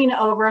screen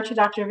over to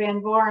Dr. Van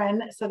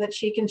Voren so that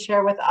she can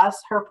share with us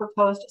her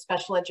proposed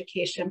special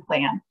education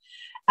plan.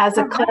 As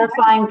a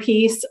clarifying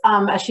piece,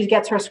 as she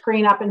gets her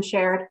screen up and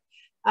shared,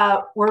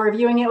 we're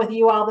reviewing it with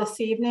you all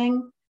this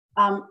evening.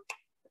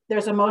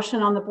 There's a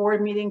motion on the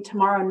board meeting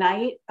tomorrow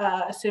night,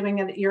 assuming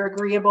that you're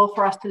agreeable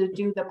for us to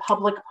do the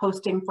public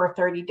posting for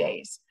 30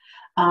 days.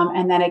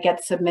 And then it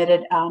gets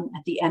submitted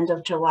at the end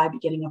of July,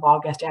 beginning of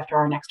August after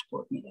our next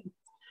board meeting.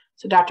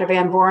 So Dr.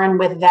 Van Voren,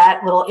 with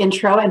that little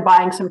intro and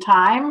buying some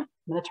time, I'm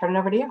going to turn it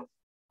over to you.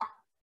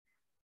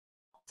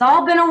 It's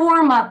all been a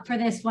warm up for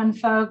this one,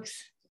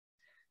 folks.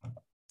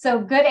 So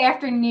good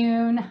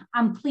afternoon.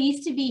 I'm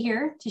pleased to be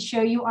here to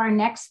show you our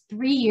next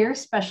 3-year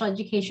special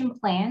education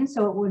plan.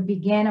 So it would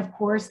begin, of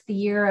course, the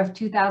year of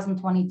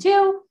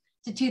 2022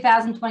 to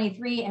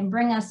 2023 and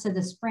bring us to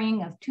the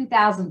spring of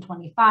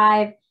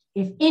 2025.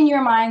 If in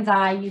your mind's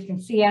eye, you can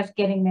see us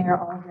getting there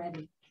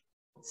already.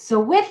 So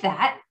with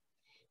that,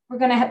 we're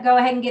going to go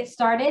ahead and get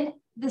started.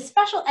 The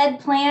special ed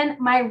plan,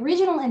 my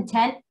original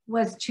intent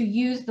was to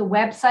use the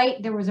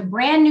website. There was a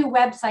brand new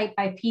website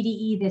by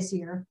PDE this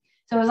year.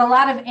 So it was a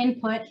lot of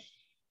input.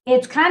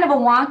 It's kind of a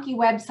wonky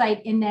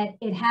website in that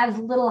it has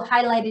little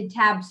highlighted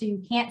tabs so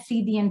you can't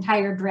see the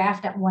entire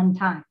draft at one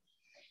time.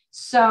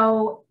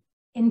 So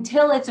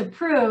until it's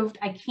approved,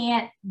 I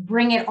can't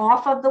bring it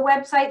off of the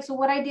website. So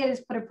what I did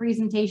is put a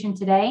presentation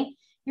today.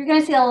 You're going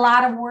to see a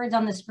lot of words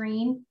on the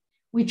screen,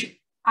 which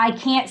I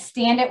can't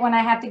stand it when I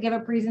have to give a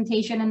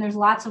presentation and there's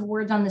lots of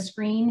words on the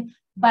screen,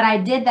 but I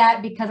did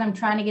that because I'm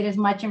trying to get as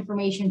much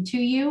information to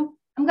you.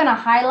 I'm going to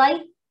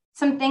highlight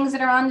some things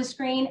that are on the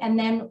screen and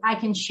then I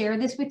can share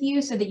this with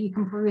you so that you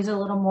can peruse a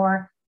little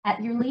more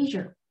at your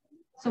leisure.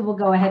 So we'll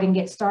go ahead and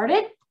get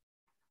started.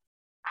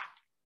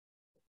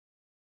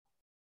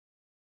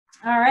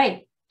 All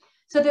right.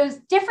 So there's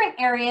different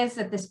areas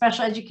that the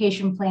special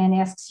education plan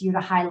asks you to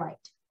highlight.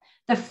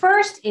 The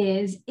first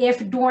is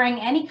if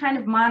during any kind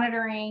of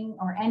monitoring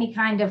or any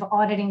kind of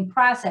auditing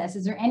process,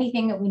 is there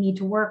anything that we need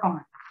to work on?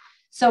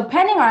 So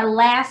pending our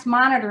last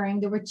monitoring,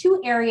 there were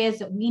 2 areas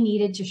that we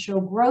needed to show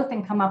growth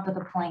and come up with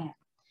a plan.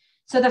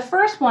 So the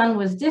first one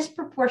was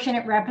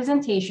disproportionate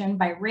representation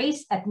by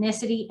race,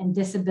 ethnicity, and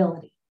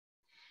disability.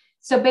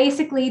 So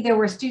basically there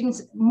were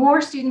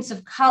more students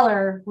of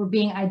color were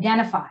being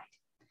identified.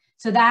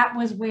 So that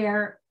was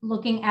where,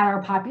 looking at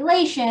our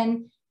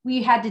population,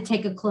 we had to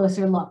take a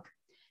closer look.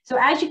 So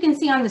as you can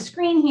see on the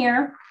screen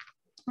here,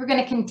 we're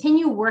going to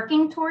continue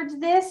working towards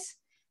this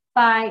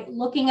by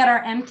looking at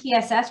our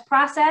MTSS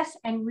process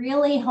and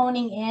really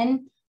honing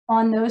in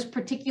on those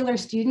particular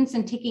students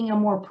and taking a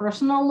more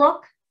personal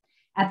look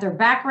at their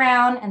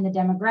background and the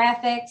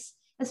demographics,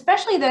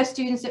 especially those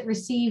students that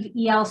receive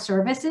EL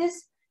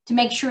services, to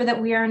make sure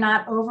that we are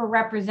not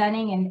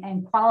overrepresenting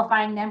and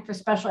qualifying them for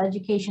special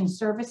education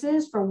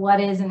services for what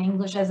is an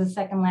English as a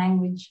second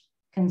language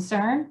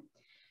concern.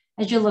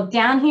 As you look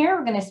down here,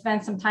 we're going to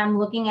spend some time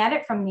looking at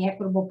it from the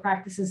Equitable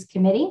Practices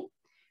Committee.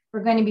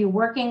 We're going to be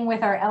working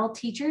with our L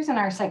teachers and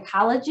our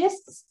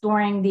psychologists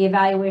during the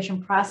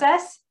evaluation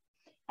process.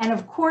 And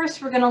of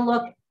course, we're going to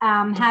look,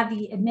 have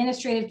the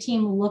administrative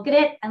team look at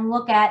it and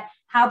look at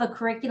how the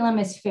curriculum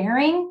is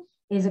faring.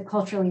 Is it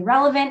culturally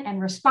relevant and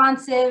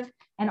responsive?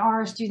 And are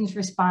our students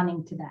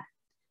responding to that?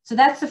 So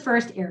that's the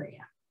first area.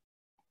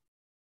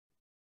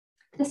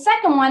 The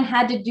second one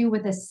had to do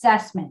with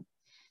assessment.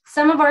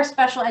 Some of our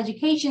special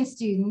education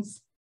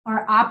students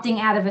are opting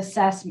out of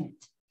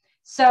assessment.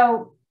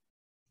 So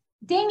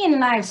Damien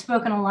and I have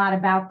spoken a lot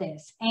about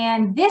this.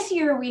 And this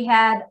year we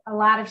had a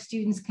lot of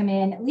students come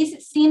in, at least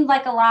it seemed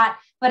like a lot,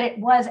 but it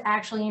was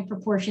actually in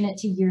proportionate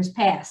to years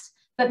past.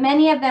 But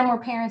many of them were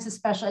parents of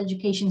special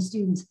education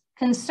students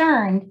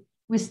concerned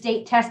with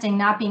state testing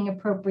not being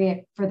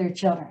appropriate for their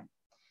children.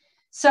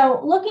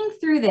 So looking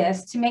through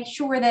this to make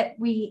sure that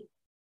we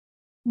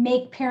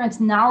make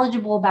parents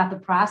knowledgeable about the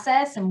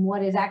process and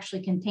what is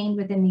actually contained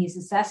within these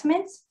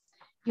assessments,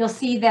 you'll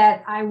see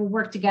that I will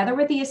work together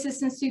with the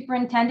assistant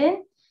superintendent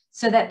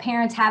so that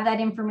parents have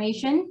that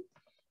information.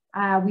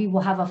 We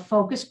will have a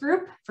focus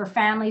group for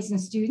families and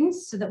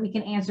students so that we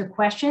can answer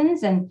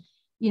questions and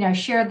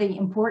share the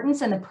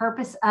importance and the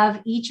purpose of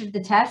each of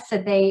the tests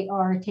that they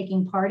are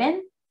taking part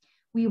in.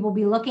 We will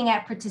be looking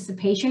at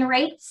participation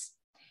rates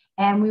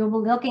and we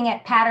will be looking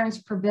at patterns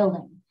per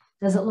building.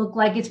 Does it look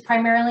like it's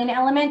primarily an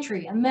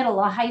elementary, a middle,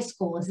 a high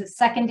school? Is it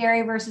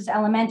secondary versus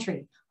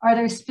elementary? Are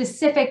there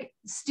specific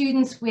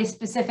students with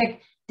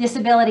specific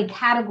disability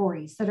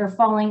categories that are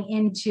falling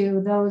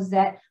into those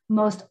that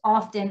most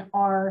often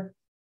are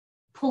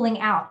pulling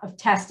out of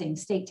testing,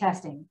 state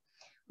testing?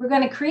 We're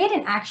going to create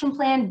an action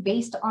plan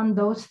based on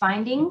those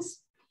findings.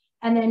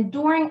 And then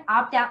during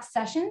opt-out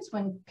sessions,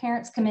 when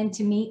parents come in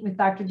to meet with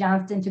Dr.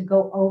 Johnston to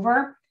go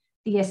over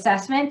the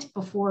assessment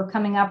before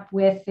coming up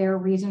with their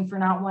reason for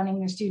not wanting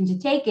their student to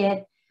take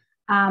it,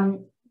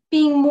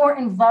 being more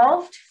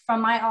involved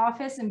from my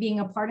office and being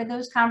a part of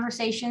those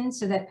conversations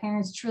so that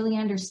parents truly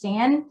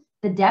understand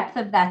the depth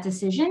of that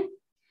decision,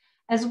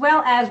 as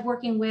well as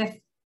working with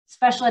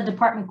special ed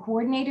department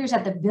coordinators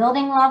at the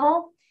building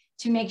level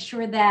to make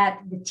sure that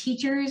the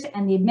teachers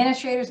and the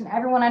administrators and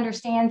everyone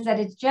understands that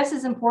it's just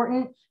as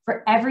important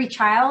for every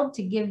child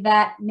to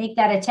make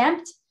that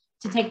attempt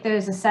to take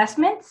those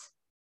assessments.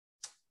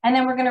 And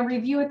then we're going to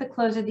review at the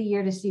close of the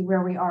year to see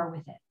where we are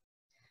with it.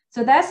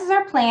 So this is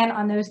our plan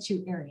on those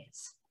two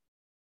areas.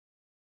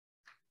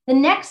 The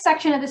next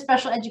section of the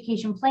special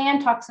education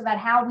plan talks about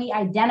how we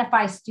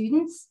identify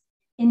students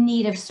in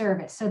need of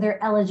service, so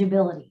their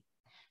eligibility.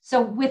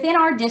 So within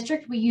our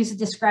district, we use a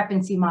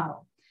discrepancy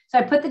model. So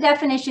I put the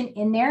definition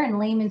in there in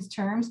layman's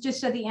terms, just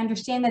so that you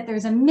understand that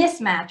there's a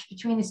mismatch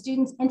between the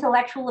student's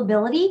intellectual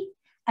ability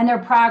and their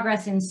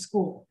progress in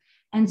school.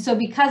 And so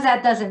because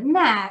that doesn't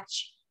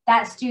match,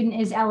 that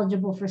student is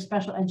eligible for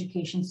special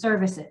education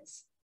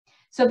services.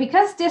 So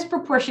because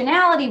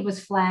disproportionality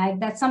was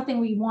flagged, that's something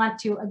we want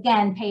to,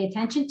 again, pay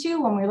attention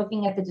to when we're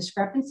looking at the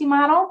discrepancy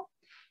model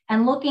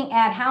and looking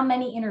at how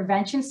many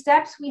intervention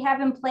steps we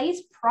have in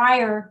place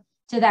prior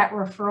to that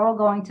referral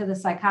going to the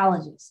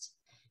psychologist.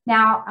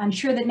 Now, I'm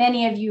sure that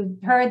many of you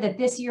heard that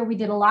this year we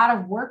did a lot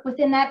of work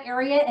within that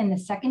area in the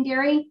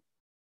secondary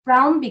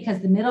realm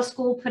because the middle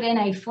school put in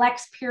a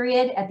flex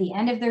period at the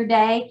end of their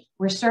day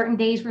where certain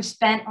days were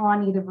spent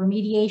on either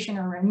remediation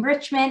or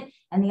enrichment,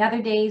 and the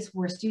other days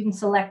were student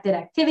selected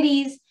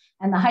activities,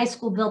 and the high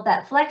school built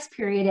that flex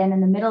period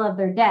in the middle of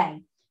their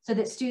day so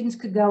that students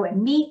could go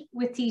and meet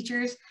with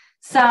teachers,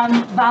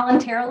 some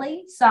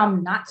voluntarily,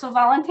 some not so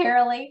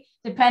voluntarily,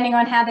 depending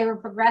on how they were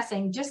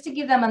progressing, just to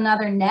give them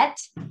another net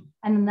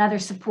and another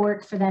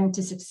support for them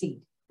to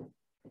succeed.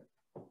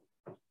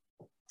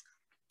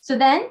 So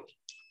then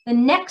the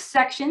next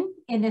section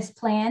in this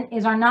plan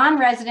is our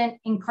non-resident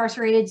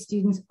incarcerated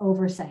students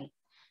oversight.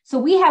 So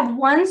we have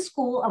one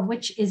school of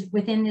which is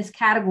within this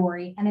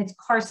category, and it's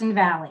Carson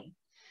Valley.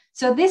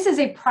 So this is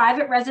a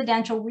private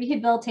residential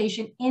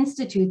rehabilitation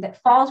institute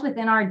that falls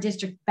within our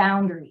district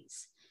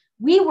boundaries.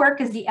 We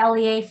work as the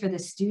LEA for the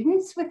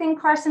students within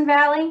Carson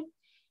Valley,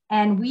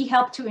 and we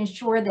help to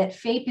ensure that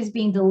FAPE is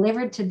being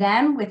delivered to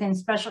them within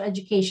special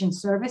education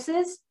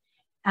services,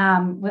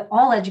 with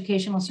all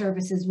educational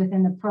services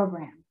within the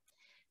program.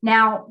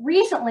 Now,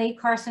 recently,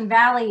 Carson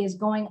Valley is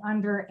going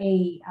under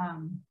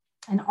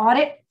an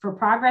audit for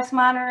progress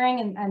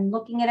monitoring and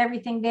looking at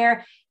everything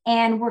there.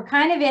 And we're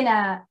kind of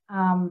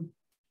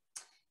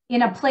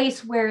in a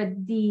place where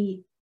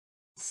the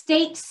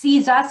state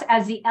sees us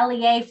as the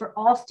LEA for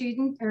all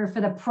students or for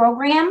the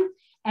program,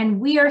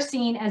 and we are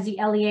seen as the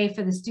LEA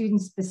for the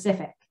student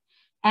specific.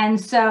 And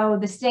so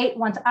the state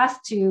wants us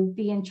to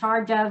be in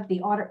charge of the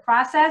audit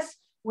process,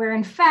 where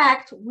in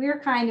fact, we're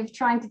kind of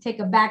trying to take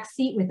a back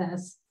seat with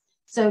us.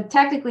 So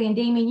technically, and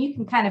Damien, you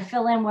can kind of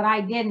fill in what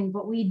I didn't,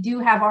 but we do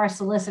have our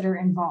solicitor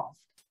involved.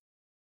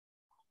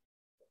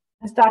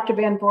 As Dr.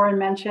 Van Voren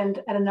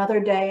mentioned, at another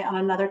day on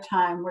another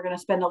time, we're going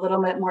to spend a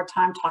little bit more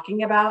time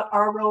talking about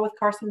our role with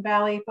Carson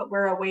Valley, but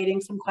we're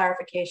awaiting some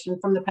clarification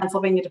from the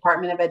Pennsylvania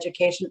Department of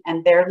Education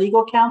and their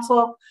legal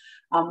counsel,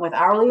 with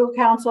our legal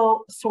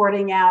counsel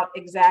sorting out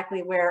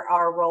exactly where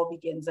our role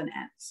begins and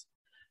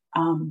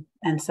ends.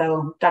 And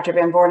so Dr.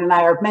 Van Voren and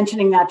I are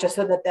mentioning that just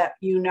so that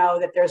you know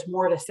that there's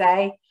more to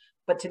say.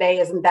 But today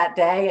isn't that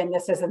day, and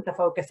this isn't the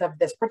focus of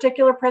this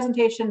particular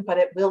presentation, but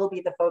it will be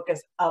the focus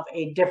of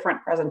a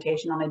different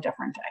presentation on a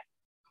different day,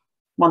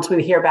 once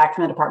we hear back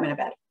from the Department of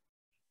Ed.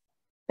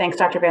 Thanks,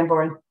 Dr. Van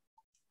Voren.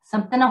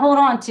 Something to hold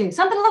on to,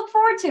 something to look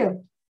forward to.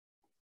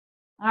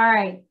 All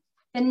right,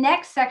 the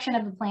next section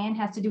of the plan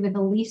has to do with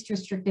the least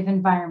restrictive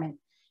environment.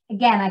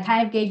 Again, I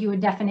kind of gave you a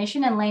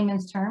definition in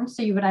layman's terms,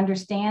 so you would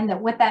understand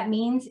that what that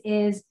means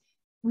is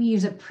we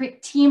use a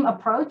team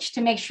approach to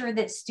make sure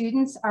that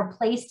students are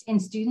placed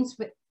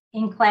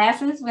in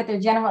classes with their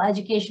general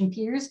education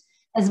peers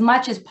as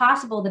much as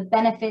possible that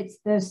benefits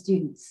those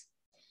students.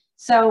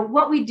 So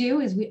what we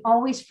do is we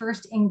always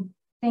first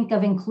think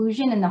of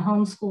inclusion in the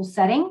homeschool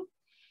setting.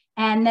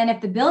 And then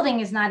if the building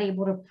is not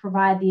able to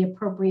provide the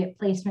appropriate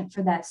placement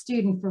for that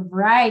student for a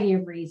variety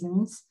of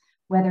reasons,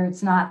 whether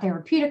it's not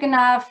therapeutic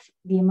enough,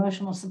 the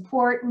emotional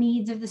support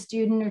needs of the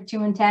student are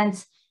too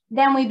intense,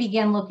 then we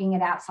begin looking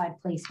at outside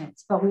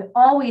placements. But we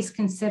always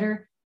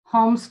consider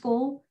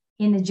homeschool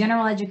in the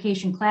general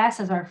education class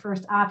as our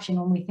first option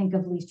when we think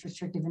of least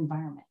restrictive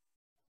environment.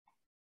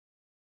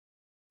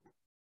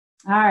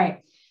 All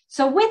right,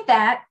 so with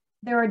that,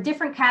 there are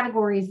different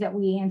categories that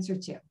we answer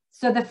to.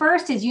 So the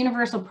first is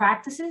universal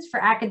practices for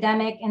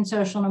academic and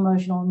social and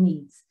emotional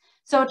needs.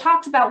 So it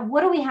talks about what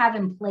do we have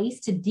in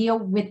place to deal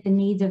with the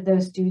needs of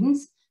those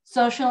students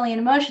socially and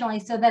emotionally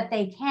so that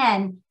they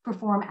can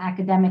perform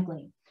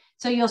academically.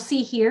 So you'll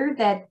see here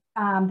that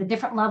the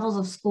different levels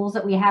of schools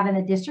that we have in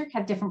the district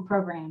have different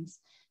programs.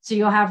 So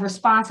you'll have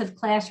responsive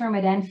classroom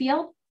at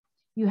Enfield.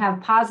 You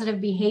have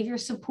positive behavior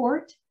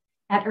support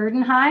at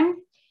Erdenheim.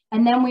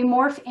 And then we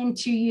morph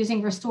into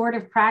using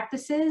restorative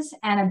practices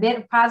and a bit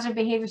of positive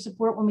behavior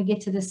support when we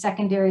get to the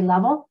secondary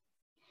level.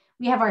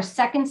 We have our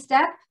second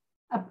step,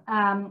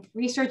 a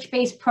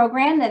research-based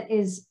program that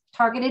is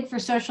targeted for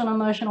social and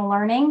emotional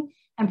learning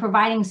and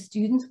providing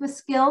students with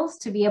skills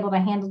to be able to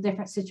handle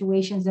different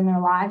situations in their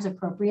lives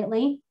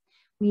appropriately.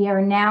 We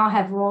are now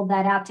have rolled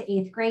that out to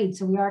 8th grade.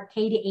 So we are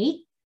K-8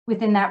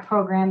 within that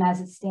program as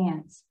it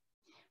stands.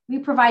 We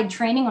provide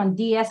training on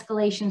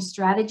de-escalation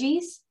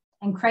strategies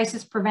and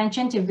crisis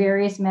prevention to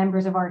various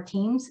members of our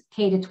teams,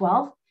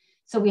 K-12.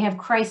 So we have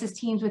crisis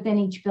teams within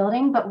each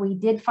building, but we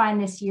did find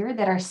this year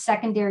that our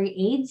secondary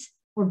aides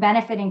were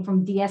benefiting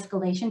from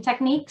de-escalation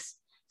techniques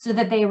so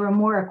that they were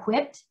more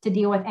equipped to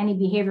deal with any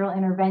behavioral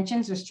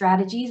interventions or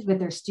strategies with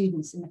their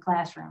students in the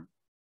classroom.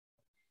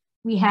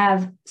 We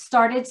have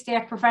started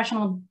staff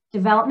professional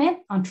development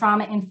on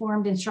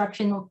trauma-informed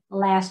instruction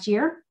last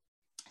year.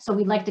 So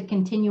we'd like to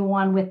continue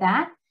on with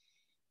that.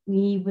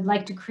 We would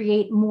like to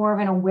create more of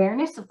an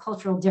awareness of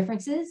cultural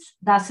differences.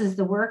 Thus is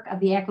the work of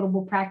the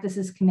Equitable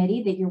Practices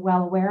Committee that you're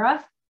well aware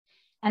of.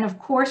 And of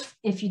course,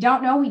 if you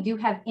don't know, we do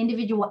have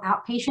individual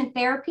outpatient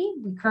therapy.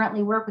 We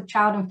currently work with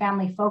Child and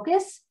Family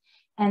Focus,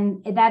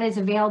 and that is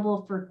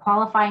available for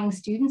qualifying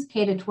students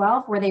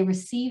K-12 where they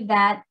receive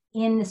that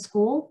in the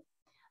school.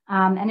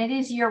 And it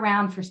is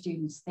year-round for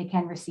students. They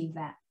can receive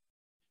that.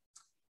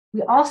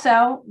 We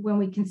also, when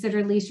we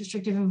consider least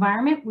restrictive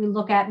environment, we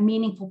look at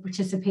meaningful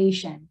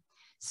participation.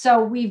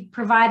 So we've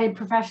provided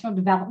professional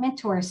development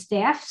to our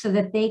staff so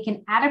that they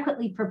can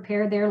adequately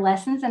prepare their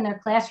lessons in their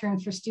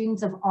classrooms for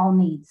students of all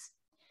needs.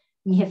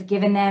 We have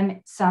given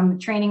them some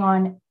training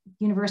on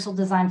universal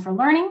design for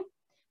learning.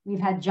 We've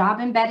had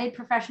job-embedded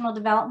professional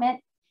development,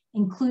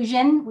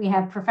 inclusion. We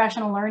have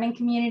professional learning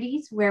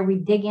communities where we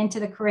dig into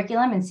the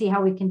curriculum and see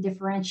how we can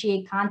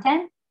differentiate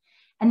content.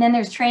 And then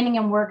there's training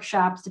and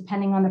workshops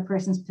depending on the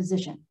person's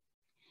position.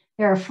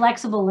 There are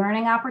flexible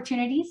learning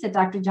opportunities that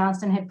Dr.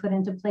 Johnston had put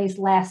into place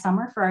last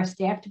summer for our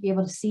staff to be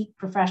able to seek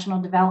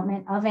professional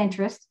development of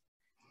interest.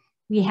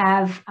 We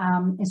have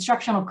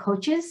instructional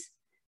coaches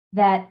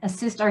that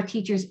assist our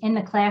teachers in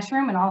the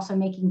classroom and also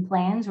making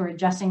plans or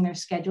adjusting their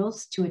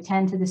schedules to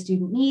attend to the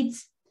student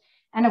needs.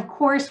 And of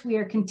course, we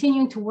are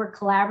continuing to work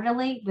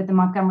collaboratively with the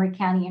Montgomery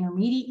County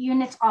Intermediate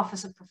Unit's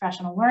Office of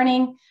Professional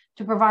Learning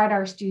to provide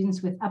our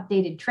students with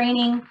updated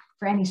training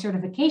for any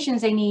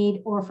certifications they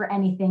need or for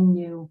anything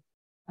new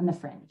on the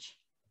fringe.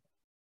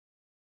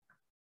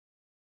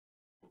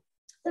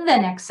 The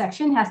next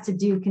section has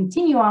to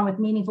continue on with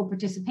meaningful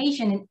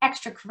participation in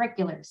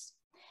extracurriculars.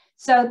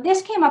 So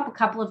this came up a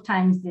couple of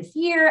times this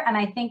year, and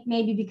I think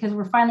maybe because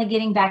we're finally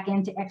getting back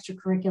into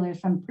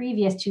extracurriculars from the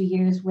previous 2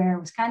 years where it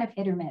was kind of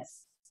hit or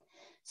miss.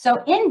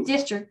 So in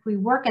district, we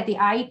work at the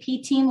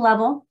IEP team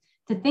level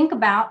to think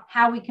about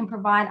how we can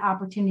provide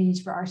opportunities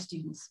for our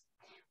students.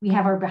 We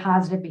have our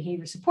positive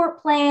behavior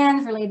support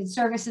plans, related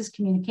services,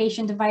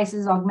 communication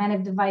devices,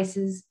 augmentative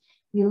devices.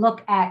 We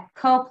look at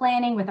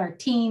co-planning with our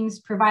teams,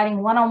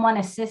 providing one-on-one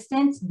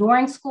assistance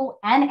during school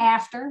and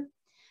after.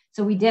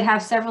 So we did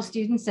have several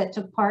students that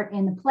took part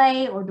in the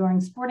play or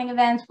during sporting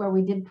events where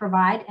we did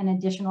provide an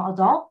additional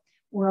adult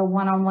or a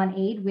one-on-one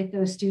aid with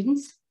those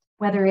students,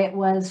 whether it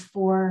was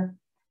for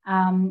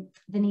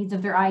the needs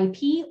of their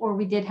IEP or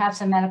we did have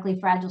some medically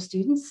fragile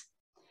students.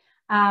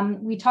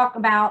 We talk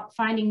about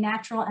finding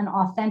natural and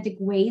authentic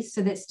ways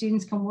so that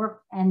students can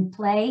work and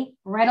play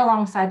right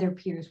alongside their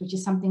peers, which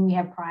is something we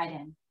have pride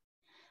in.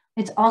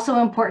 It's also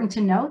important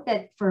to note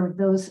that for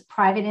those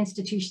private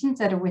institutions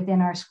that are within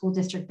our school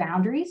district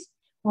boundaries,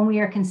 when we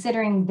are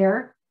considering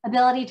their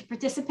ability to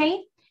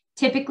participate,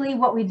 typically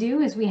what we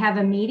do is we have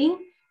a meeting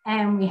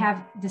and we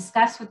have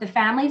discussed with the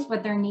families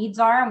what their needs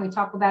are, and we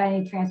talk about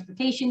any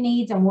transportation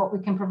needs and what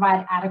we can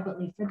provide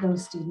adequately for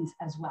those students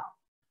as well.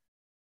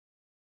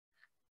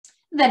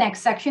 The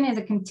next section is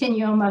a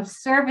continuum of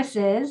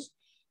services.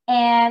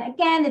 And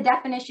again, the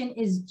definition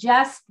is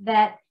just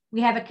that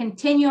we have a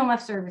continuum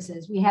of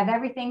services. We have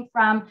everything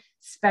from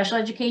special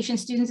education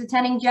students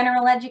attending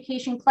general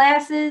education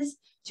classes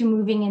to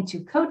moving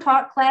into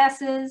co-taught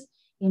classes,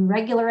 in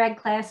regular ed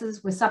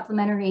classes with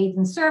supplementary aids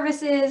and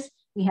services.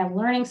 We have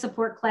learning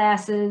support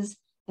classes.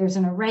 There's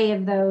an array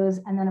of those.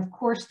 And then of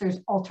course, there's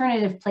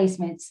alternative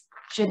placements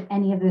should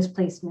any of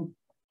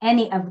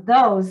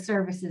those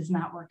services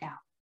not work out.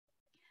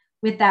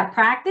 With that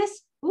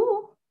practice,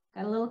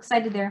 got a little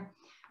excited there.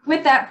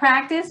 With that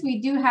practice, we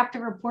do have to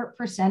report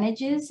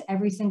percentages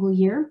every single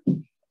year.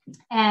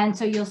 And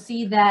so you'll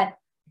see that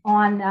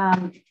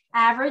on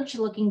average,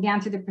 looking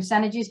down through the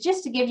percentages,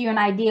 just to give you an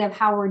idea of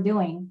how we're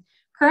doing.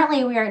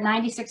 Currently, we are at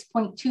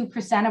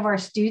 96.2% of our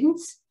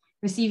students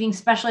receiving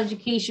special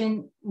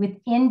education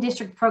within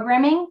district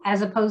programming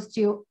as opposed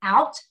to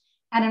out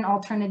at an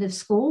alternative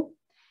school.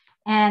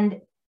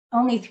 And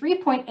only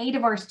 3.8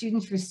 of our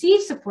students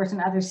receive supports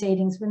and other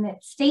settings when the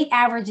state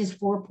average is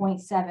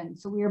 4.7.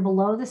 So we are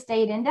below the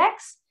state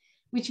index,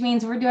 which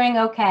means we're doing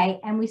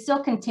okay. And we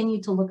still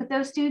continue to look at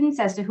those students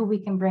as to who we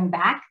can bring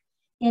back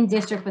in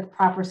district with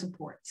proper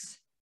supports.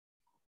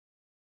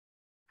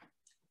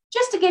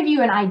 Just to give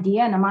you an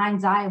idea and a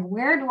mind's eye of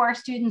where do our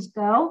students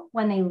go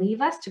when they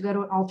leave us to go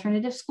to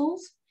alternative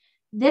schools,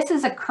 this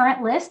is a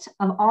current list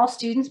of all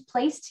students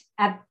placed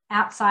at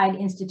outside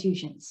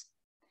institutions.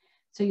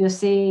 So you'll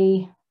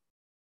see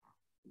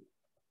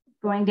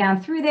going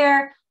down through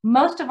there,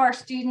 most of our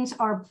students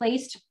are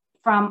placed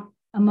from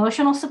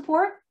emotional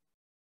support,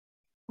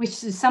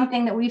 which is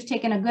something that we've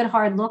taken a good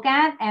hard look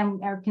at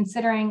and are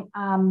considering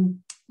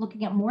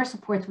looking at more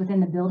supports within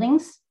the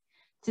buildings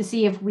to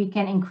see if we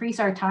can increase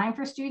our time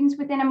for students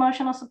within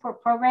emotional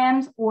support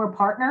programs or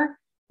partner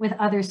with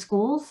other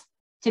schools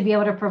to be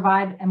able to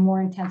provide a more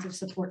intensive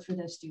support for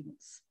those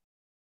students.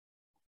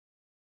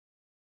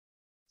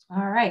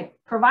 All right,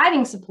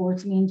 providing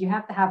supports means you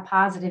have to have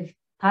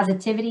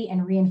positivity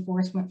and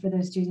reinforcement for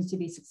those students to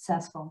be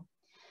successful.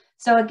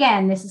 So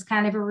again, this is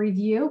kind of a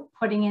review,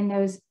 putting in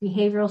those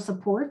behavioral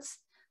supports,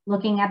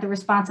 looking at the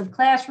responsive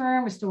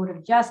classroom,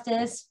 restorative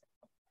justice,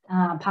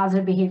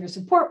 positive behavior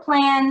support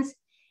plans.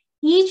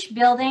 Each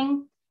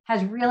building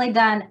has really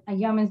done a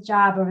yeoman's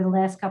job over the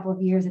last couple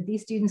of years of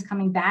these students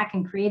coming back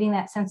and creating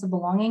that sense of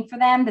belonging for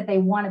them, that they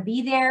want to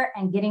be there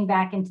and getting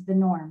back into the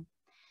norm.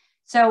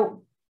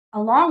 So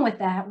along with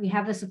that, we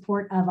have the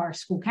support of our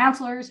school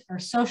counselors, our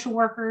social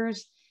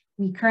workers.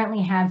 We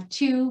currently have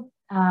 2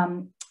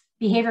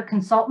 behavior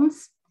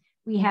consultants.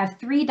 We have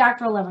 3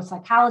 doctoral level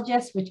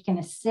psychologists, which can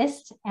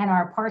assist and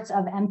are parts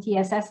of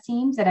MTSS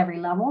teams at every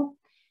level,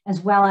 as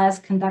well as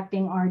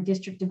conducting our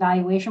district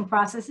evaluation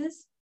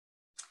processes.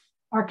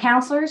 Our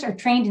counselors are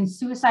trained in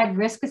suicide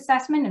risk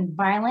assessment and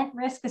violent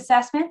risk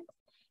assessment.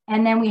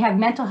 And then we have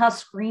mental health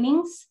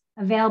screenings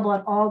available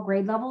at all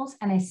grade levels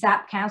and a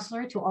SAP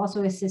counselor to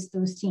also assist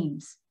those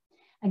teams.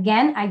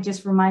 Again, I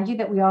just remind you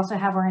that we also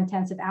have our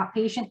intensive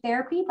outpatient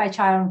therapy by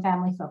Child and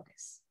Family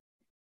Focus.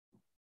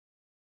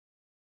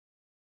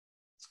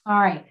 All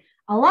right,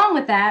 along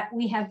with that,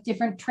 we have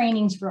different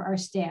trainings for our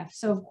staff.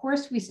 So of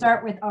course, we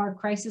start with our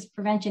Crisis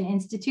Prevention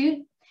Institute,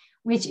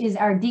 which is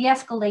our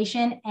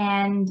de-escalation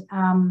and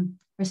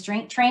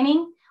restraint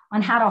training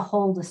on how to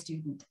hold a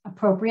student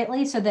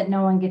appropriately so that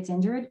no one gets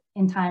injured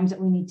in times that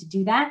we need to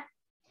do that.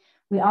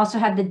 We also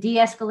have the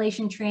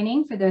de-escalation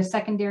training for those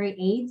secondary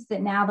aides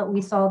that now that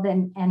we saw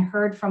them and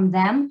heard from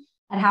them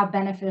at how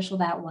beneficial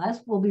that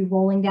was, we'll be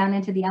rolling down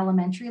into the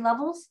elementary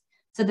levels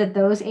so that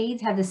those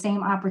aides have the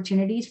same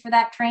opportunities for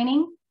that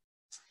training.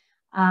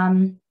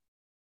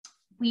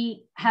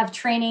 We have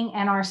training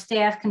and our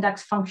staff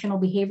conducts functional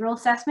behavioral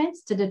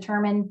assessments to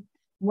determine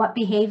what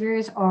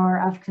behaviors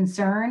are of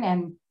concern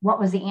and what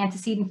was the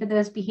antecedent for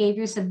those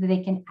behaviors so that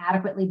they can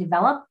adequately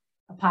develop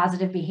a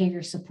positive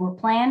behavior support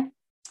plan.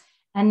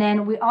 And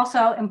then we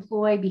also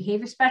employ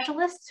behavior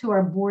specialists who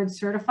are board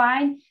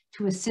certified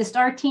to assist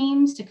our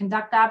teams to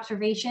conduct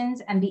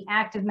observations and be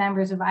active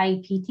members of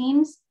IEP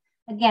teams,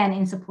 again,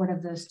 in support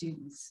of those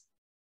students.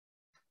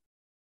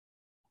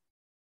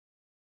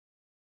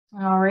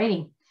 All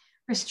righty.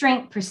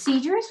 Restraint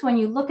procedures. When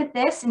you look at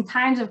this in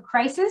times of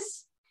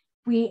crisis,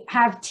 we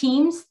have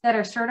teams that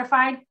are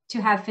certified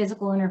to have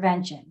physical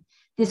intervention.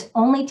 This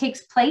only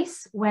takes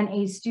place when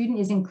a student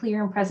is in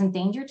clear and present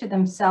danger to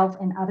themselves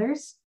and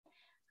others.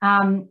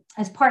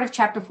 As part of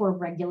Chapter 4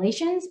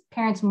 regulations,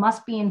 parents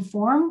must be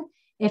informed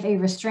if a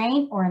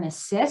restraint or an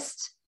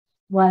assist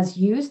was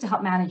used to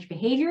help manage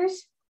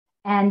behaviors.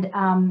 And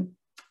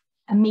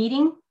a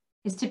meeting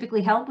is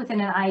typically held within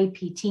an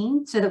IEP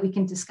team so that we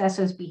can discuss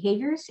those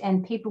behaviors,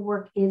 and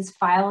paperwork is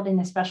filed in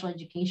the special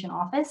education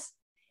office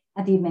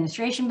at the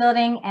administration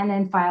building and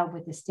then filed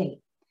with the state.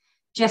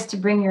 Just to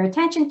bring your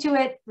attention to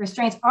it,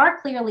 restraints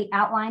are clearly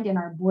outlined in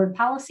our board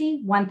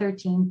policy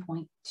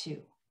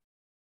 113.2.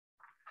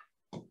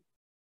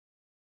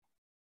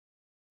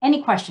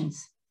 Any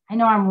questions? I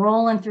know I'm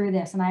rolling through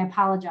this and I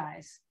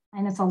apologize,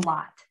 and it's a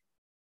lot.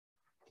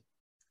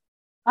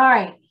 All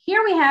right,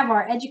 here we have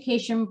our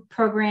education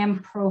program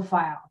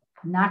profile.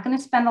 I'm not going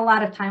to spend a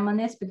lot of time on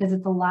this because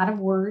it's a lot of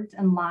words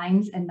and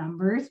lines and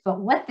numbers,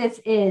 but what this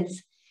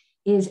is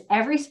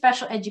every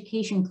special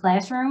education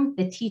classroom,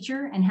 the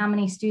teacher, and how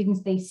many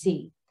students they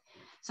see.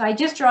 So I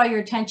just draw your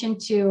attention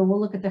to, we'll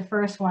look at the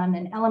first one,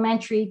 an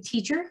elementary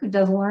teacher who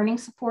does learning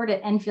support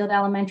at Enfield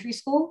Elementary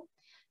School.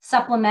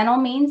 Supplemental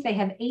means they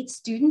have 8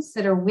 students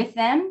that are with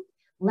them,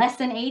 less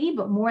than 80,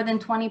 but more than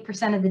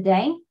 20% of the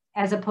day,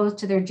 as opposed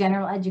to their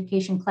general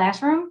education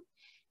classroom.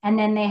 And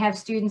then they have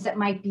students that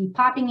might be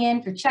popping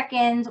in for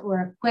check-ins or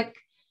a quick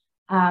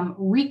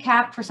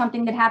recap for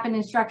something that happened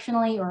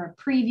instructionally or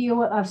a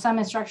preview of some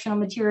instructional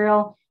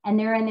material, and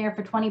they're in there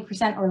for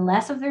 20% or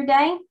less of their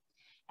day.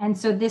 And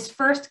so this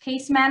first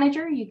case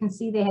manager, you can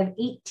see they have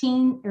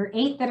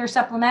 8 that are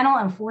supplemental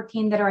and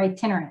 14 that are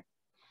itinerant.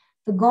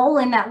 The goal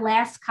in that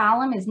last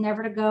column is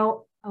never to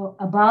go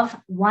above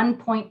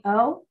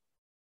 1.0.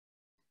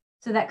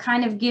 So that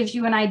kind of gives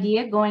you an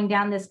idea going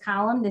down this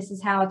column. This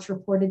is how it's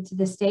reported to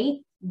the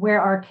state,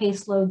 where our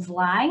caseloads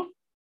lie.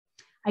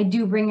 I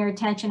do bring your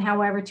attention,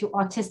 however, to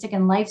autistic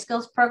and life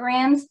skills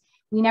programs.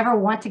 We never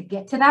want to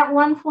get to that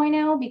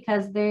 1.0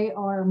 because they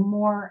are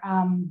more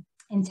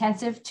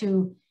intensive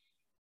to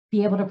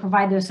be able to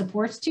provide those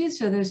supports to.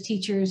 So those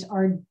teachers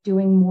are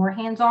doing more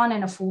hands-on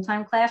in a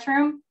full-time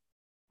classroom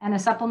and a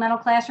supplemental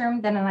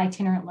classroom than an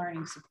itinerant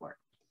learning support.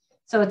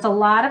 So it's a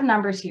lot of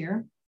numbers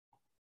here.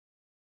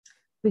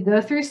 We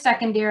go through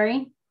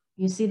secondary.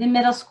 You see the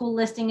middle school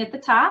listing at the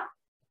top.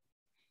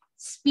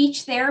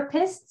 Speech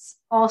therapists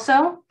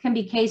also can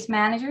be case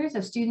managers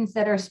of students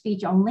that are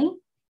speech only.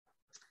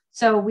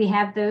 So we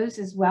have those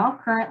as well.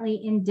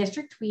 Currently in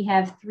district, we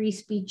have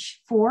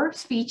four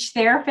speech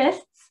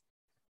therapists.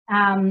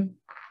 And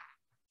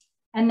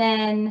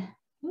then,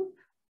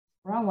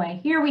 wrong way.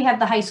 Here we have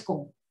the high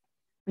school,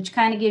 which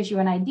kind of gives you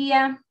an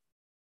idea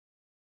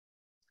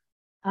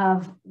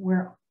of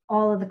where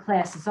all of the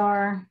classes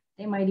are.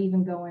 They might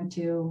even go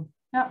into,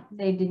 no,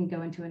 they didn't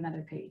go into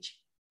another page.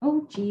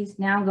 Oh, geez,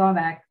 now I'm going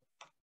back.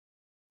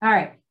 All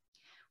right.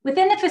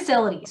 Within the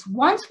facilities,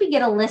 once we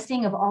get a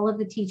listing of all of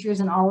the teachers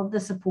and all of the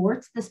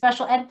supports, the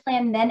special ed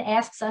plan then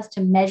asks us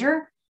to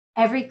measure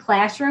every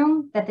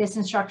classroom that this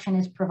instruction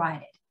is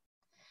provided.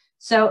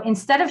 So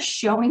instead of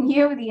showing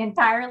you the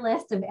entire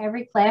list of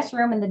every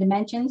classroom and the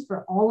dimensions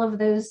for all of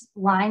those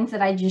lines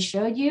that I just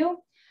showed you,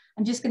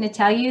 I'm just going to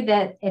tell you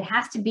that it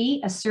has to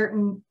be a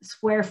certain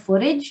square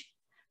footage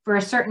for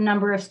a certain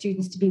number of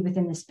students to be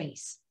within the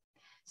space.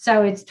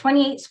 So it's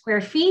 28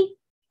 square feet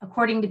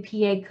according to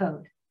PA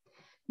code.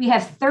 We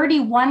have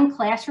 31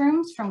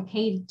 classrooms from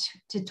K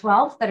to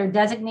 12 that are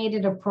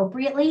designated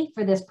appropriately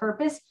for this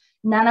purpose.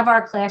 None of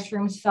our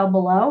classrooms fell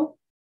below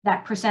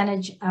that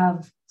percentage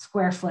of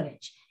square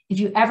footage. If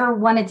you ever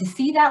wanted to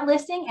see that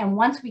listing, and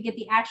once we get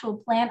the actual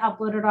plan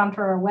uploaded onto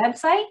our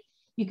website,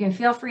 you can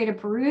feel free to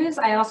peruse.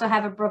 I also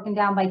have it broken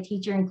down by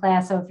teacher and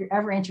class, so if you're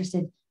ever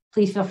interested,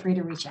 please feel free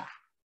to reach out.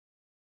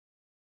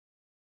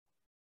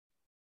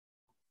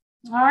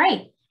 All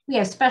right, we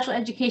have special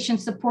education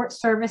support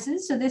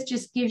services. So this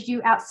just gives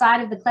you,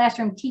 outside of the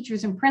classroom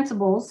teachers and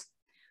principals,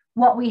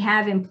 what we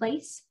have in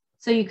place.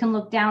 So you can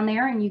look down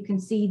there and you can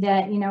see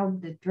that, you know,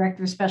 the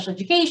director of special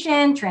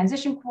education,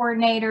 transition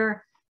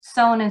coordinator,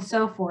 so on and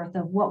so forth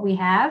of what we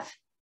have.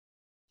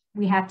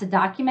 We have to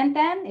document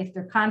them if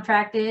they're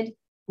contracted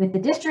with the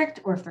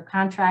district or if they're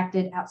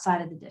contracted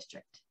outside of the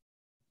district.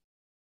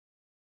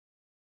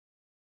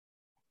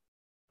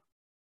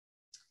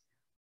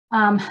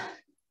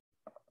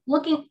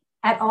 Looking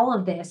at all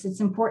of this, it's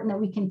important that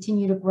we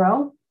continue to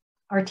grow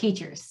our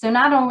teachers. So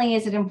not only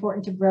is it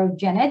important to grow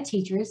gen ed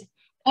teachers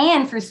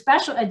and for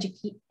special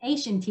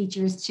education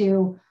teachers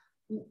to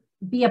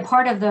be a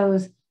part of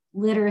those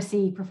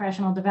literacy,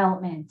 professional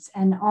development,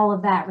 and all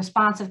of that,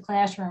 responsive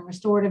classroom,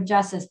 restorative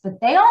justice,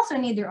 but they also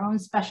need their own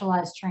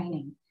specialized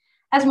training,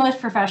 as most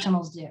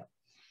professionals do.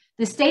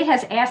 The state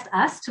has asked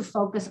us to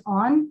focus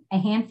on a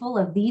handful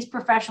of these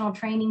professional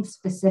trainings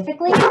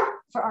specifically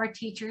for our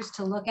teachers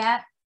to look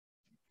at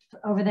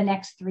over the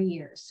next 3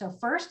 years. So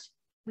first,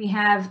 we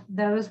have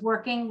those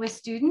working with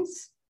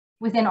students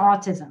within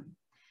autism.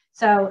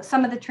 So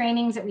some of the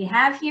trainings that we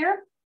have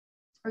here,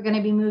 we're going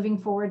to be moving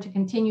forward to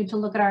continue to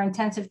look at our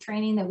intensive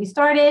training that we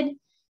started.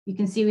 You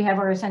can see we have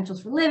our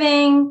essentials for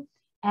living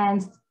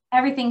and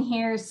everything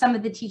here. Some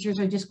of the teachers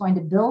are just going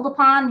to build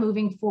upon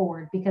moving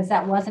forward because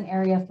that was an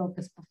area of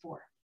focus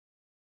before.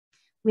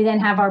 We then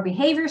have our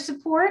behavior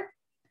support,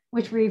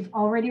 which we've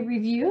already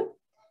reviewed.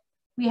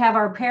 We have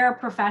our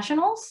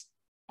paraprofessionals,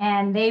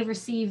 and they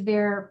receive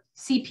their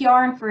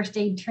CPR and first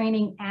aid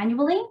training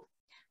annually.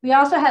 We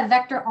also have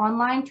vector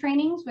online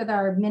trainings with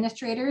our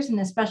administrators in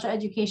the special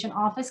education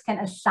office can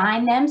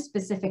assign them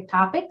specific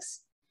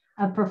topics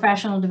of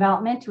professional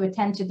development to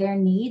attend to their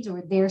needs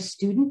or their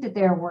student that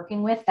they're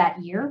working with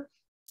that year.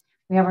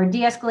 We have our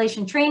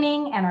de-escalation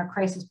training and our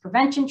crisis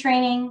prevention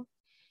training.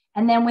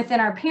 And then within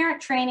our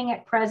parent training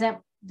at present,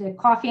 the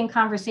coffee and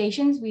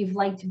conversations, we'd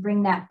like to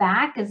bring that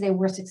back as they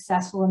were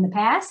successful in the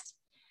past,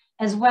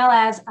 as well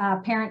as a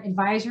parent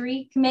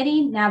advisory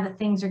committee now that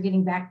things are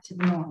getting back to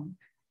the norm.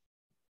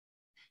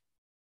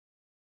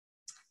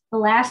 The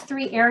last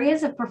 3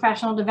 areas of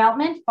professional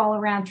development fall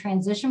around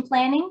transition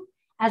planning.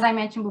 As I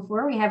mentioned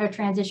before, we have a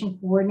transition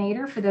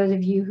coordinator. For those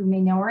of you who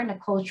may know her,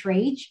 Nicole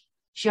Trage.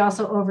 She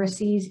also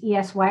oversees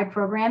ESY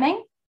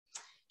programming.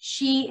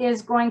 She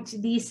is going to,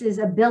 this is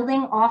a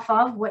building off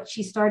of what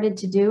she started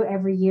to do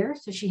every year.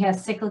 So she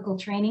has cyclical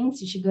trainings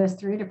that she goes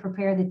through to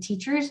prepare the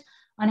teachers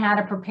on how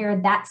to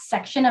prepare that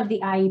section of the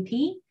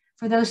IEP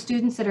for those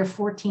students that are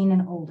 14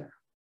 and older.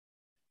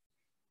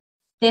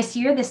 This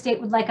year, the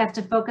state would like us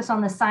to focus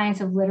on the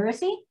science of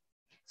literacy.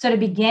 So to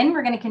begin,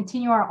 we're going to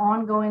continue our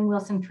ongoing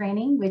Wilson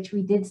training, which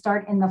we did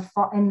start in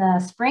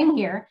the spring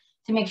here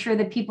to make sure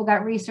that people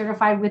got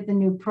recertified with the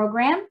new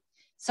program.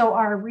 So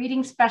our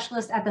reading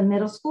specialist at the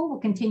middle school will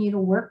continue to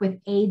work with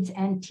aides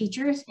and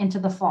teachers into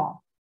the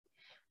fall.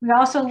 We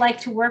also like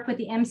to work with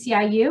the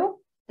MCIU.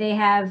 They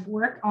have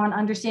work on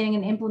understanding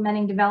and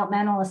implementing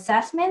developmental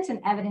assessments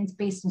and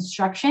evidence-based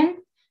instruction.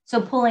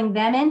 So pulling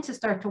them in to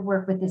start to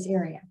work with this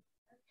area.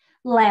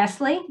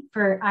 Lastly,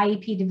 for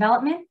IEP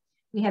development,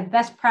 we have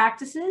best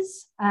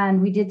practices,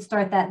 and we did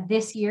start that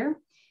this year.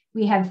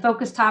 We have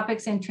focus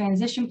topics in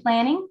transition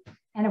planning.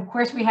 And of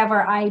course, we have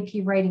our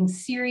IEP writing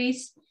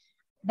series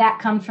that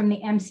comes from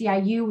the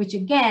MCIU, which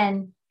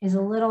again is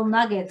a little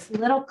nuggets,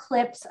 little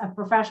clips of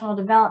professional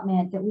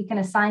development that we can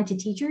assign to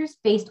teachers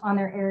based on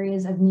their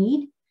areas of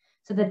need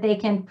so that they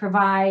can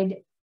provide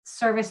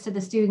service to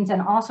the students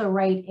and also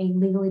write a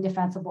legally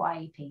defensible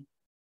IEP.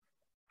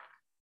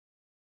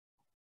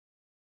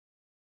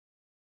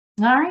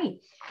 All right,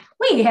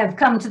 we have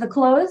come to the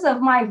close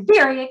of my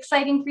very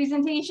exciting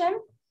presentation.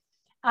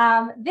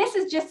 This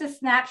is just a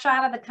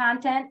snapshot of the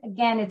content.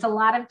 Again, it's a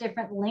lot of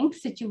different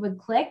links that you would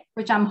click,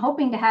 which I'm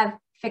hoping to have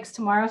fixed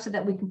tomorrow so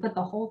that we can put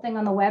the whole thing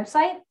on the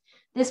website.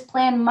 This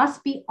plan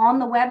must be on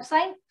the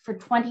website for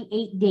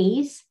 28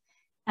 days.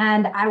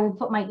 And I will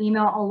put my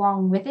email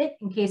along with it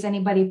in case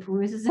anybody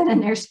peruses it in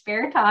their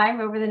spare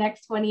time over the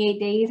next 28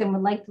 days and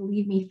would like to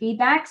leave me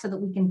feedback so that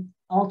we can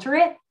alter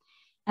it.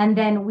 And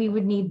then we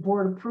would need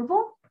board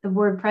approval, the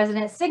board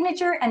president's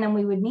signature, and then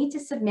we would need to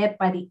submit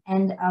by the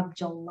end of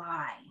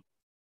July.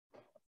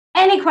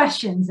 Any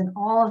questions and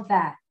all of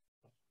that?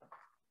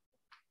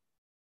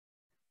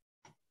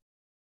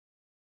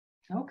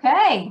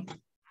 Okay.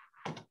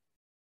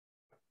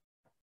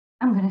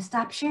 I'm going to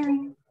stop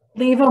sharing.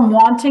 Leave them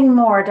wanting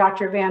more,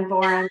 Dr. Van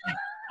Voren.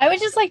 I would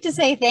just like to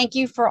say thank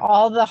you for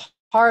all the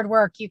hard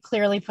work you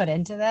clearly put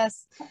into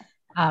this.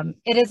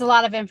 It is a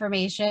lot of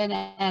information,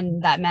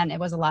 and that meant it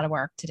was a lot of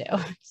work to do.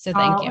 So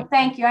thank you.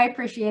 Thank you. I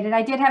appreciate it.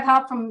 I did have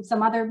help from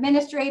some other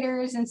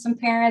administrators and some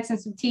parents and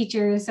some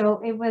teachers.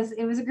 So it was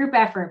a group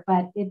effort,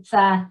 but it's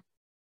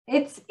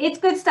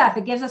good stuff.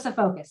 It gives us a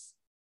focus.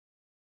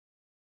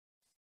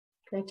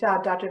 Great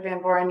job, Dr. Van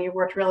Voren. You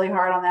worked really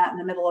hard on that in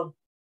the middle of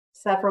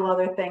several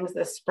other things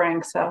this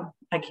spring. So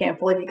I can't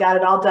believe you got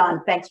it all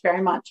done. Thanks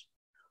very much.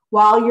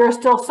 While you're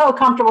still so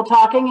comfortable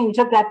talking and you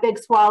took that big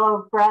swallow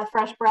of breath,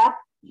 fresh breath,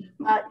 you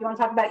want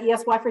to talk about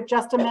ESY for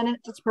just a minute,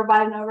 just to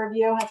provide an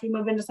overview as we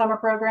move into summer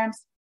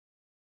programs?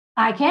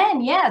 I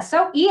can, yeah.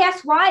 So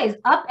ESY is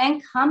up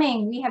and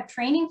coming. We have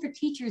training for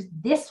teachers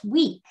this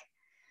week.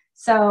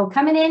 So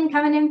coming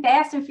in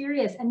fast and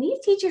furious. And these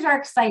teachers are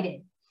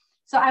excited.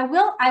 So I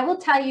will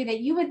tell you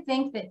that you would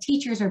think that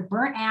teachers are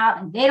burnt out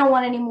and they don't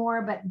want any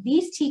more, but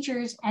these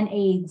teachers and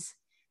aides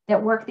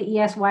that work the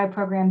ESY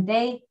program,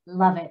 they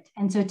love it.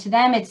 And so to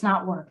them, it's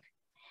not work.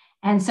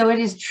 And so it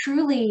is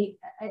truly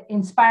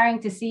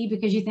inspiring to see,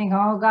 because you think,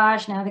 oh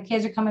gosh, now the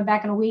kids are coming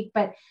back in a week,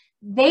 but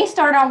they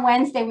start on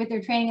Wednesday with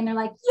their training and they're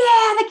like,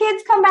 yeah, the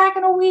kids come back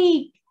in a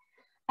week.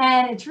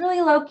 And it's really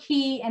low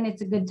key and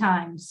it's a good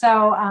time.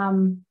 So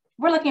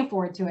we're looking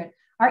forward to it.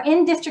 Our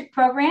in-district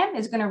program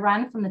is going to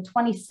run from the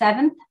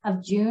 27th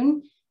of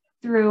June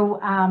through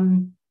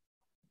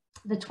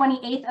the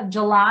 28th of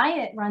July.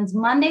 It runs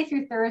Monday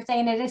through Thursday,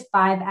 and it is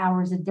 5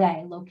 hours a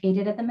day,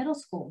 located at the middle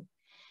school.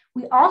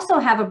 We also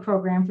have a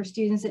program for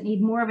students that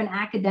need more of an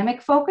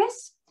academic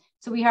focus.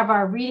 So we have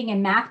our reading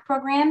and math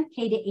program,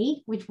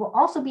 K-8, which will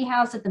also be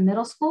housed at the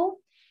middle school.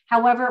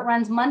 However, it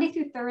runs Monday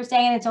through Thursday,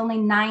 and it's only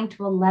 9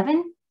 to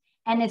 11,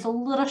 and it's a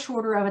little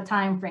shorter of a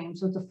time frame.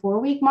 So it's a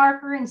 4-week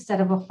marker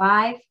instead of a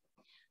 5,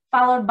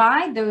 followed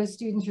by those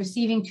students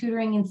receiving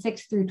tutoring in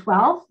 6 through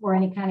 12 or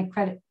any kind of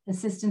credit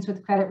assistance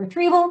with credit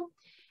retrieval.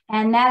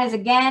 And that is,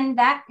 again,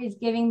 that is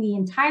giving the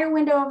entire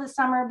window of the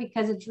summer,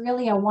 because it's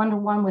really a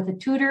one-to-one with a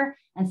tutor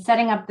and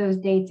setting up those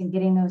dates and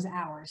getting those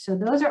hours. So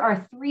those are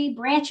our 3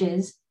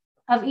 branches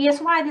of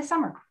ESY this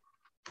summer.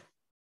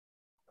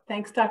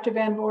 Thanks, Dr.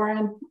 Van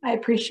Voren. I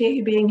appreciate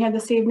you being here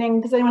this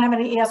evening. Does anyone have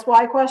any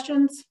ESY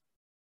questions?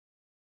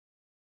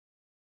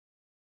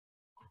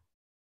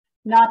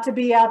 Not to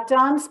be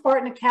outdone,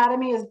 Spartan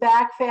Academy is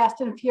back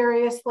fast and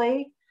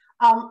furiously.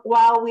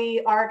 While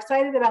we are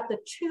excited about the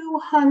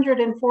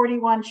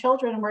 241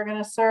 children we're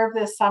going to serve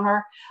this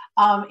summer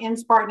in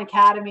Spartan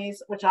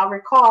Academies, which I'll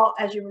recall,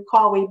 as you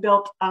recall, we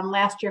built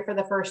last year for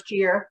the first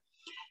year.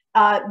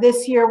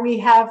 This year we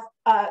have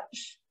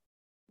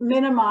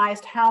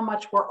minimized how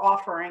much we're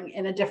offering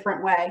in a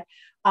different way.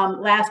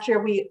 Last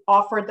year we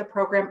offered the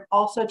program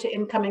also to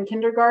incoming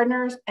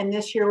kindergartners, and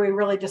this year we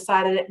really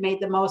decided it made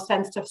the most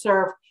sense to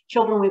serve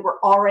children we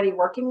were already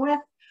working with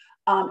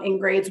in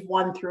grades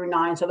 1 through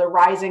 9. So the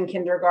rising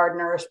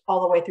kindergartners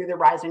all the way through the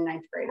rising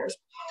 9th graders.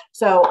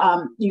 So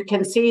you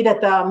can see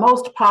that the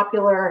most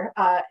popular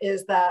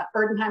is the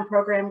Erdenheim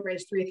program,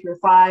 grades 3 through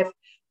 5.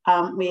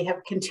 We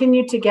have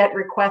continued to get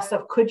requests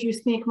of, could you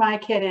sneak my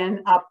kid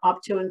in, up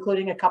to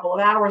including a couple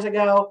of hours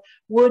ago?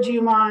 Would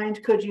you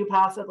mind? Could you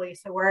possibly?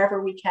 So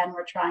wherever we can,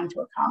 we're trying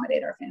to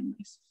accommodate our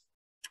families.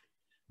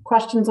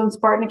 Questions on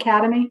Spartan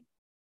Academy?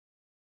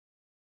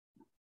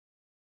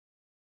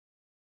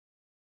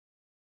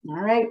 All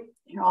right,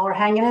 you all are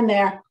hanging in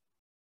there.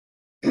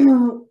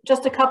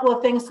 Just a couple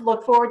of things to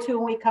look forward to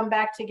when we come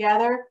back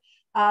together.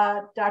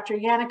 Dr.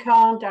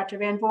 Yannicone, Dr.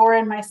 Van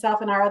Voren, myself,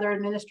 and our other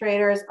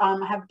administrators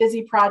have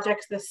busy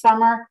projects this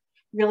summer,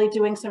 really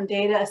doing some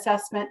data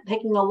assessment,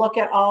 taking a look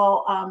at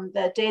all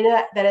the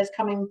data that is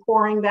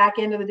pouring back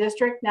into the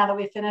district now that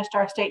we've finished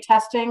our state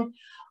testing,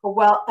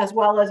 as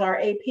well as our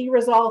AP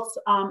results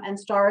and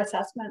STAR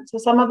assessment. So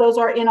some of those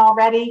are in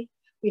already.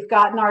 We've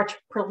gotten our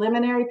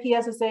preliminary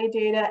PSSA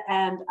data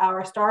and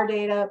our STAR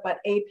data, but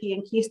AP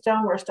and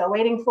Keystone we're still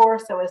waiting for.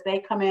 So as they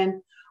come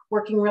in,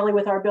 working really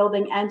with our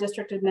building and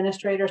district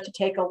administrators to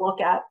take a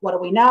look at what do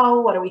we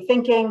know, what are we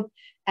thinking,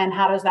 and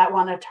how does that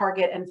want to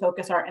target and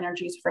focus our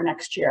energies for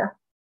next year.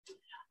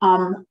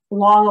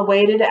 Long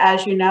awaited,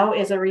 as you know,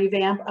 is a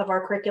revamp of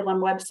our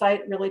curriculum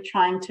website, really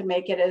trying to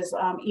make it as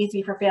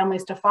easy for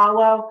families to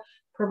follow,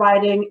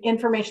 providing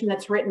information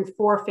that's written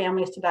for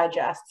families to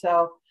digest.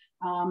 So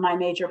my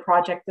major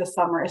project this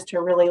summer is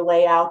to really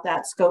lay out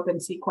that scope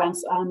and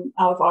sequence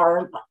of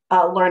our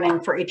learning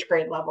for each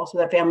grade level so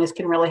that families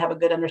can really have a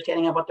good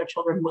understanding of what their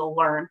children will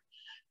learn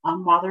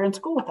while they're in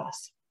school with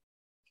us.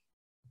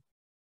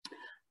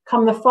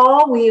 Come the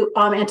fall, we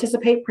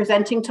anticipate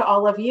presenting to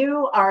all of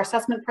you our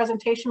assessment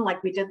presentation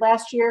like we did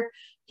last year,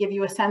 give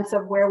you a sense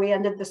of where we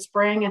ended the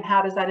spring and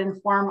how does that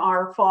inform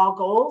our fall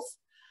goals.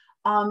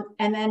 And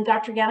then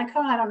Dr. Yannico,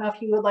 I don't know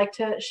if you would like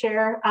to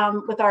share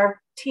with our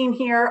team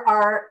here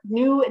our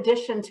new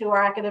addition to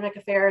our Academic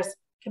Affairs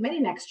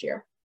Committee next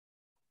year.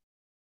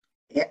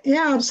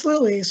 Yeah,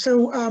 absolutely.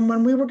 So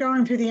when we were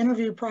going through the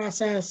interview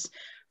process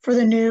for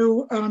the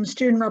new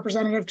student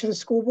representative to the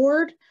school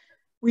board,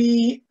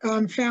 we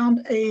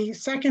found a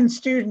second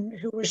student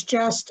who was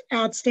just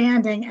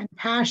outstanding and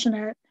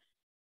passionate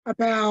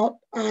about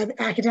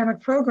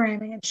academic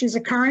programming. And she's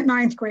a current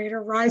 9th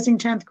grader, rising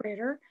 10th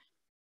grader.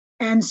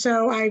 And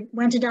so I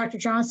went to Dr.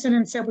 Johnston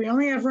and said, we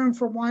only have room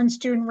for one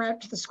student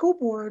rep to the school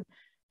board,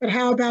 but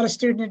how about a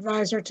student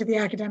advisor to the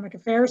Academic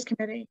Affairs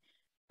Committee?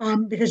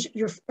 Because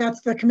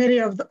that's the committee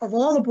of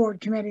all the board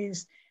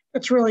committees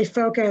that's really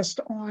focused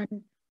on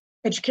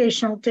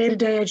educational,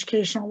 day-to-day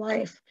educational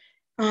life.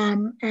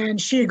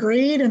 And she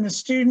agreed and the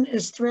student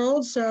is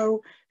thrilled.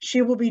 So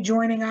she will be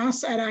joining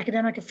us at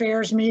Academic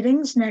Affairs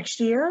meetings next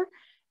year.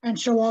 And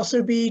she'll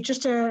also be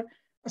just a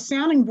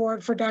sounding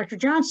board for Dr.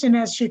 Johnston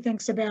as she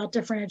thinks about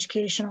different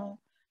educational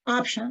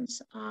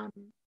options.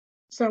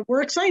 So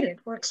we're excited.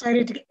 We're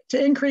excited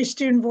to increase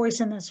student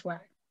voice in this way.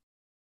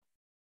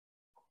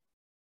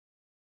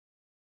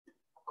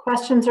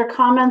 Questions or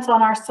comments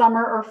on our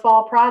summer or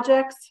fall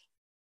projects?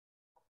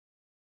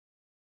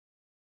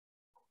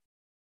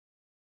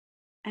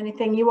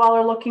 Anything you all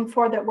are looking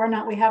for that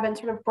we haven't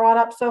sort of brought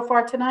up so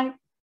far tonight?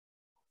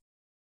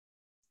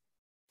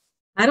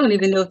 I don't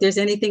even know if there's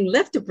anything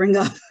left to bring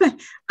up.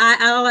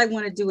 All I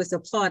want to do is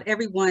applaud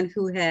everyone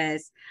who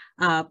has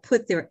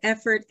put their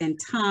effort and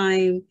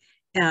time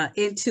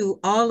into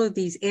all of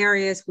these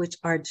areas, which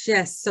are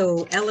just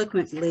so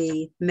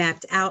eloquently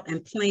mapped out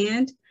and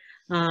planned.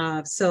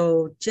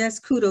 So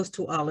just kudos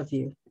to all of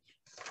you.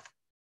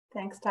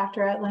 Thanks,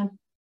 Dr. Etlin.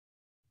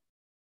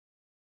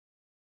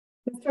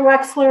 Mr.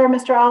 Wexler,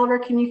 Mr. Oliver,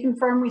 can you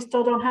confirm we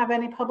still don't have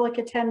any public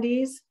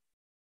attendees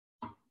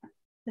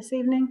this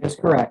evening? That's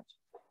correct.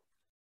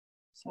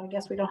 So I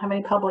guess we don't have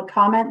any public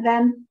comment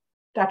then.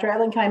 Dr.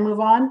 Etlin, can I move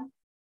on?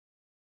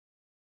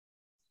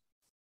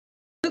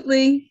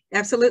 Absolutely,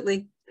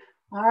 absolutely.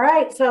 All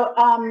right,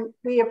 so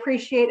we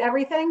appreciate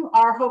everything.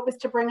 Our hope is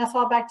to bring us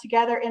all back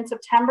together in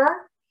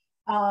September.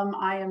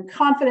 I am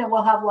confident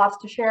we'll have lots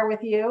to share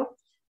with you.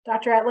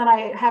 Dr. Etlin,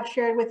 I have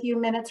shared with you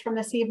minutes from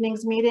this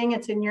evening's meeting.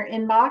 It's in your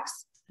inbox.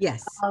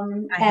 Yes.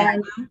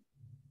 And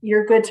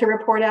you're good to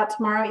report out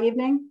tomorrow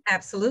evening?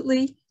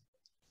 Absolutely.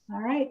 All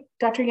right.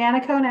 Dr.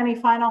 Yannico, any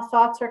final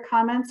thoughts or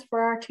comments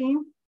for our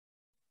team?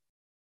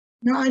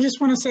 No, I just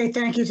want to say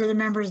thank you to the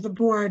members of the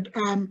board.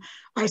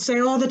 I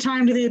say all the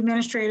time to the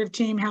administrative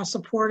team how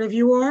supportive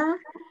you are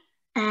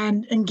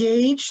and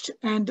engaged.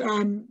 And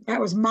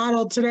that was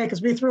modeled today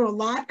because we threw a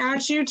lot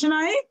at you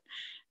tonight.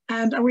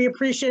 And we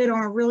appreciate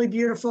on a really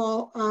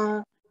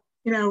beautiful,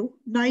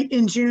 night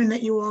in June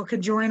that you all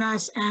could join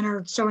us and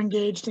are so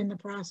engaged in the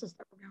process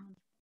that we're going.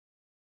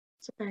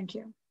 So thank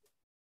you.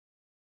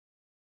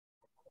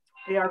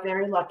 We are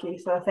very lucky.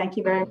 So thank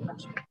you very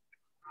much.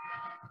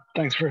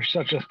 Thanks for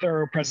such a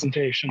thorough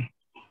presentation.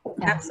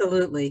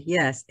 Absolutely.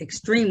 Yes.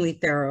 Extremely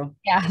thorough.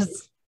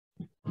 Yes.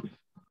 I'm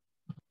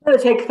going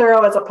to take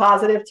thorough as a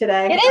positive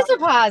today. It is a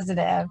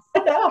positive.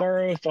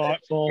 Thorough,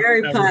 thoughtful. Very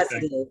everything.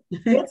 positive.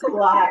 It's a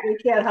lot.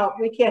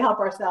 We can't help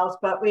ourselves,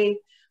 but we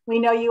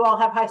know you all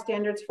have high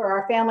standards for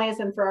our families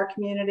and for our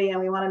community, and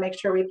we want to make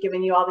sure we've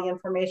given you all the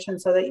information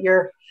so that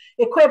you're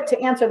equipped to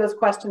answer those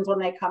questions when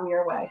they come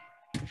your way.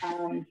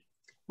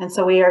 And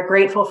so we are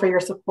grateful for your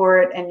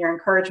support and your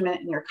encouragement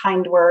and your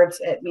kind words.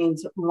 It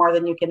means more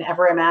than you can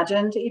ever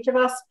imagine to each of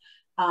us.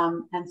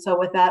 And so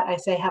with that, I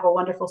say have a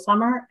wonderful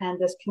summer. And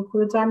this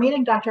concludes our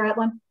meeting, Dr.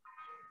 Etlin.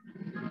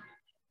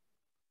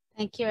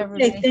 Thank you,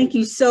 everybody. Okay, thank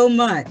you so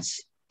much.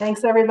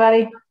 Thanks,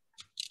 everybody.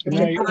 Good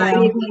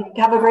night.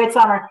 Have a great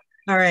summer.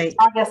 All right.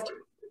 August.